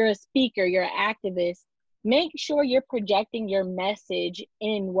 you're a speaker, you're an activist, make sure you're projecting your message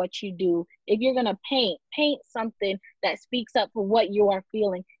in what you do. If you're going to paint something that speaks up for what you are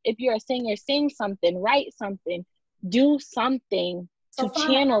feeling. If you're a singer, sing something, write something, do something to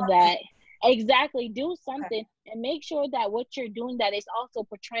channel that. Exactly. Do something, and make sure that what you're doing, that is also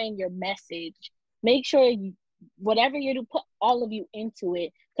portraying your message. Make sure whatever you do, put all of you into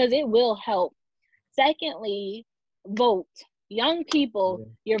it, because it will help. Secondly, vote. Young people,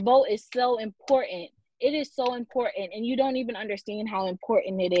 your vote is so important. It is so important, and you don't even understand how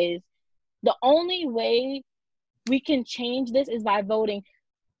important it is. The only way we can change this is by voting.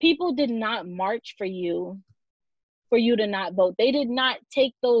 People did not march for you to not vote. They did not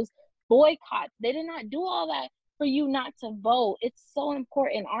take those boycotts. They did not do all that for you not to vote. It's so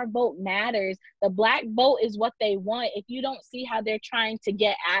important. Our vote matters. The Black vote is what they want. If you don't see how they're trying to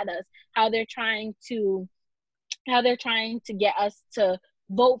get at us, how they're trying to get us to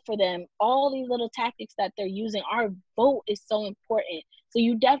vote for them, all these little tactics that they're using, our vote is so important. So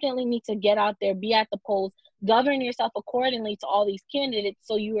you definitely need to get out there, be at the polls, govern yourself accordingly to all these candidates,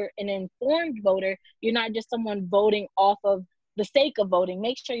 so you're an informed voter. You're not just someone voting off of the sake of voting.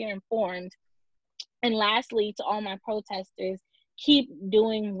 Make sure you're informed. And lastly, to all my protesters, keep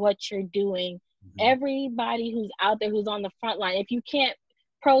doing what you're doing. Everybody who's out there, who's on the front line, if you can't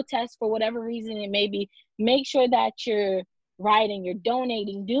protest for whatever reason it may be, make sure that you're writing, you're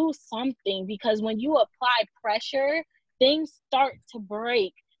donating, do something, because when you apply pressure, things start to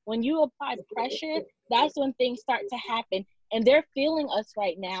break. When you apply pressure, that's when things start to happen. And they're feeling us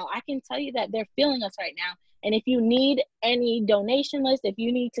right now. I can tell you that they're feeling us right now. And if you need any donation list, if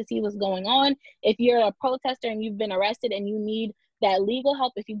you need to see what's going on, if you're a protester and you've been arrested and you need that legal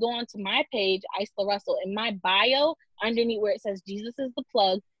help, if you go onto my page, Isla Russell, in my bio, underneath where it says Jesus is the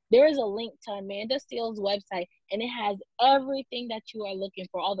plug, there is a link to Amanda Seales' website, and it has everything that you are looking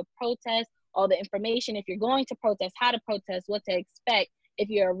for, all the protests, all the information. If you're going to protest, how to protest, what to expect, if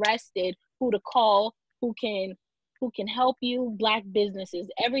you're arrested, who to call, who can help you, Black businesses,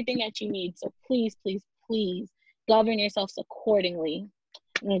 everything that you need. So please, please, please govern yourselves accordingly.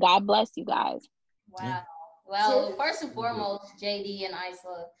 And God bless you guys. Wow. Well, first and foremost, JD and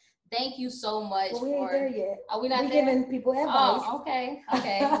Isla, thank you so much. Well, we ain't there yet. Are we not there? giving people advice. Oh, okay.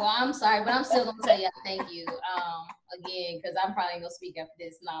 Well, I'm sorry, but I'm still gonna tell you thank you. Again, because I'm probably gonna speak after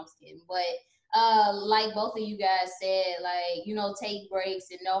this. No, I'm just kidding. But like both of you guys said, like, take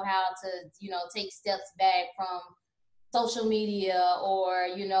breaks and know how to, take steps back from social media, or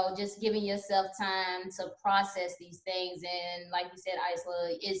just giving yourself time to process these things. And like you said,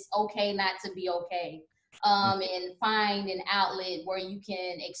 Isla, it's okay not to be okay. And find an outlet where you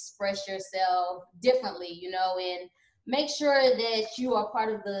can express yourself differently, and make sure that you are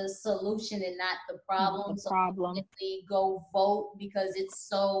part of the solution and not the problem. The problem. So definitely go vote, because it's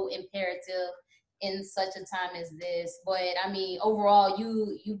so imperative in such a time as this. But I mean, overall,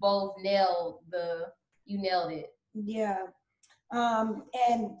 you both nailed it. Yeah.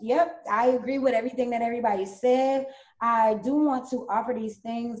 And yep, I agree with everything that everybody said. I do want to offer these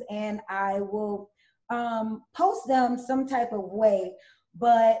things, and I will post them some type of way.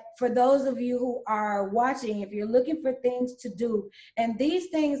 But for those of you who are watching, if you're looking for things to do, and these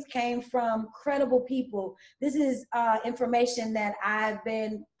things came from credible people, this is information that I've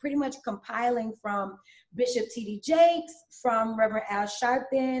been pretty much compiling from Bishop T.D. Jakes, from Reverend Al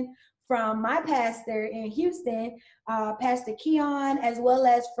Sharpton, from my pastor in Houston, Pastor Keon, as well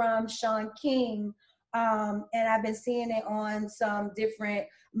as from Sean King. And I've been seeing it on some different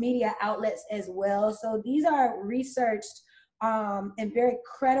media outlets as well. So these are researched and very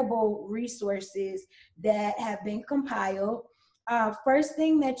credible resources that have been compiled. First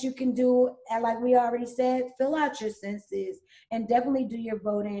thing that you can do, like we already said, fill out your census and definitely do your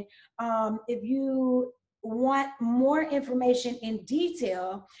voting. If you want more information in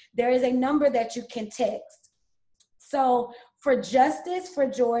detail, there is a number that you can text. So for justice for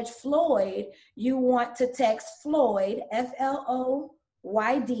George Floyd, you want to text Floyd, FLOYD,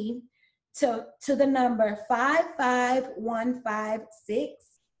 to the number 55156.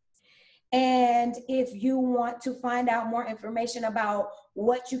 And if you want to find out more information about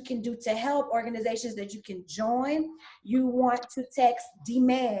what you can do to help, organizations that you can join, you want to text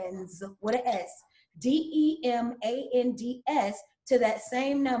DEMANDS with an S, DEMANDS, to that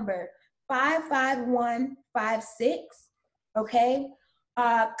same number, 55156. Okay.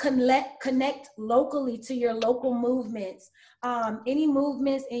 Connect locally to your local movements. Any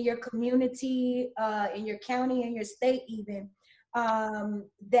movements in your community, in your county, in your state even,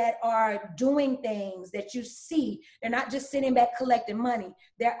 that are doing things that you see. They're not just sitting back collecting money.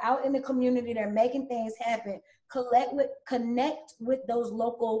 They're out in the community. They're making things happen. Connect with those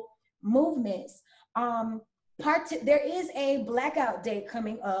local movements. There is a blackout day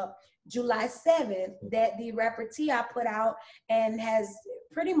coming up, July 7th, that the rapper T.I. put out and has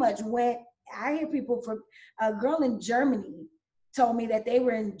pretty much went. I hear people from a girl in Germany told me that they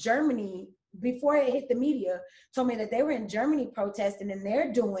were in Germany before it hit the media, told me that they were in Germany protesting, and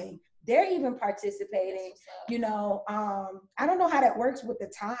they're even participating. You know, I don't know how that works with the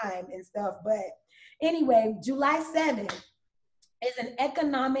time and stuff, but anyway, July 7th is an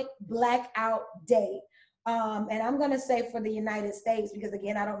economic blackout day. And I'm going to say for the United States, because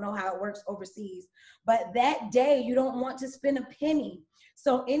again, I don't know how it works overseas, but that day you don't want to spend a penny.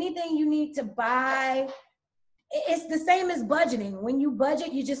 So anything you need to buy, it's the same as budgeting. When you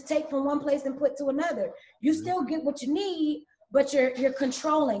budget, you just take from one place and put to another. You still get what you need, but you're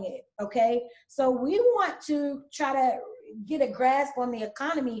controlling it, okay? So we want to try to get a grasp on the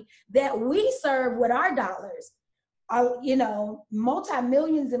economy that we serve with our dollars. You know,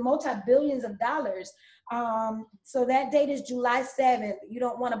 multi-millions and multi-billions of dollars. So that date is July 7th. You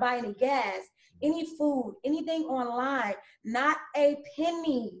don't want to buy any gas, any food, anything online, not a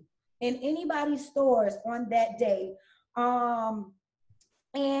penny in anybody's stores on that day.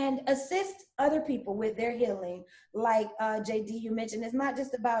 And assist other people with their healing. Like JD, you mentioned, it's not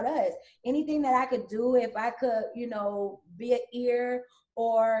just about us. Anything that I could do, if I could, you know, be an ear,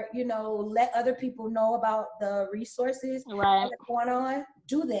 or, you know, let other people know about the resources that are going on,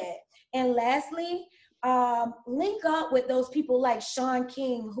 do that. And lastly, link up with those people like Sean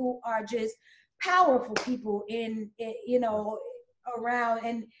King, who are just powerful people you know, around.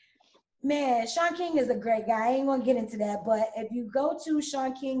 And man, Sean King is a great guy. I ain't gonna get into that, but if you go to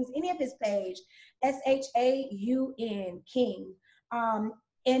Sean King's, any of his page, SHAUN King,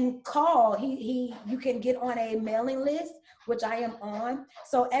 and call, you can get on a mailing list, which I am on.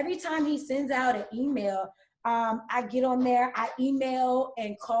 So every time he sends out an email, I get on there, I email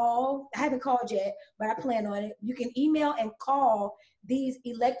and call. I haven't called yet, but I plan on it. You can email and call these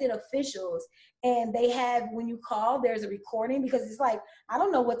elected officials, and they have, when you call, there's a recording, because it's like, I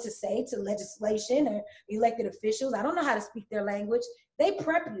don't know what to say to legislation or elected officials. I don't know how to speak their language. They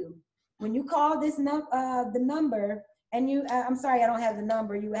prep you. When you call this the number, and I'm sorry, I don't have the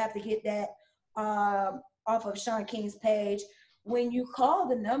number. You have to get that off of Sean King's page. When you call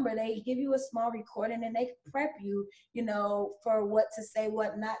the number, they give you a small recording, and they prep you, you know, for what to say,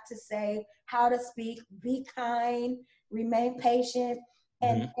 what not to say, how to speak, be kind, remain patient,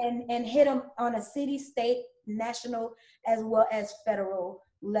 and hit them on a city, state, national, as well as federal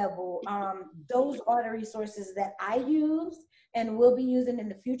level. Those are the resources that I use and will be using in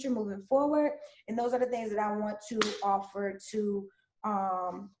the future moving forward. And those are the things that I want to offer to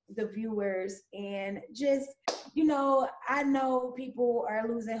the viewers, and just you know, I know people are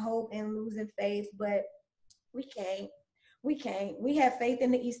losing hope and losing faith, but we can't. We can't. We have faith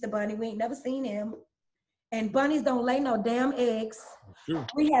in the Easter Bunny. We ain't never seen him. And bunnies don't lay no damn eggs. Sure.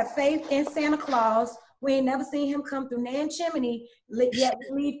 We have faith in Santa Claus. We ain't never seen him come through Nan Chimney, yet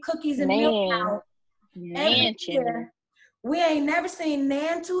we leave cookies and milk out every year. We ain't never seen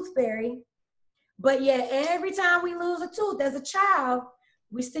Nan Tooth Fairy, but yet every time we lose a tooth as a child,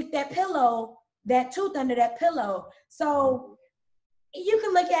 we stick that tooth under that pillow. So you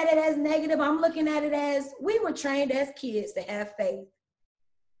can look at it as negative. I'm looking at it as we were trained as kids to have faith.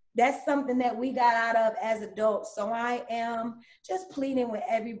 That's something that we got out of as adults. So I am just pleading with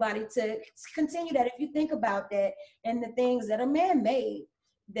everybody to continue that. If you think about that and the things that are man-made,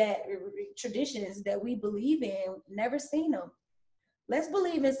 that traditions that we believe in, never seen them. Let's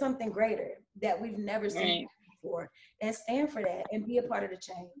believe in something greater that we've never seen before and stand for that and be a part of the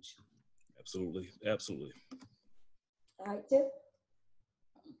change. Absolutely. Absolutely. All right, Tiff.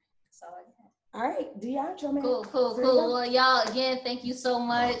 All right, Deandra, man. Cool. Well, y'all, again, thank you so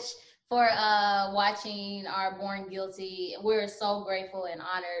much for watching our Born Guilty. We're so grateful and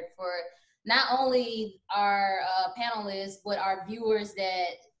honored for not only our panelists, but our viewers that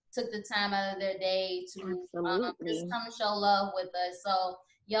took the time out of their day to just come and show love with us. So,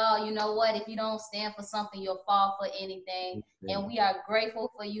 y'all, you know what? If you don't stand for something, you'll fall for anything. And we are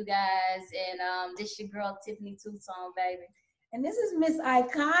grateful for you guys. And this your girl, Tiffany Tucson, baby. And this is Miss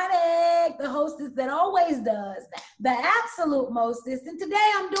Iconic, the hostess that always does the absolute mostest. And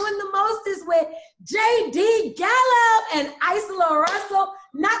today I'm doing the mostest with JD Gallup and Isla Russell,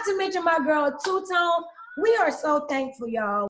 not to mention my girl Two Tone. We are so thankful, y'all.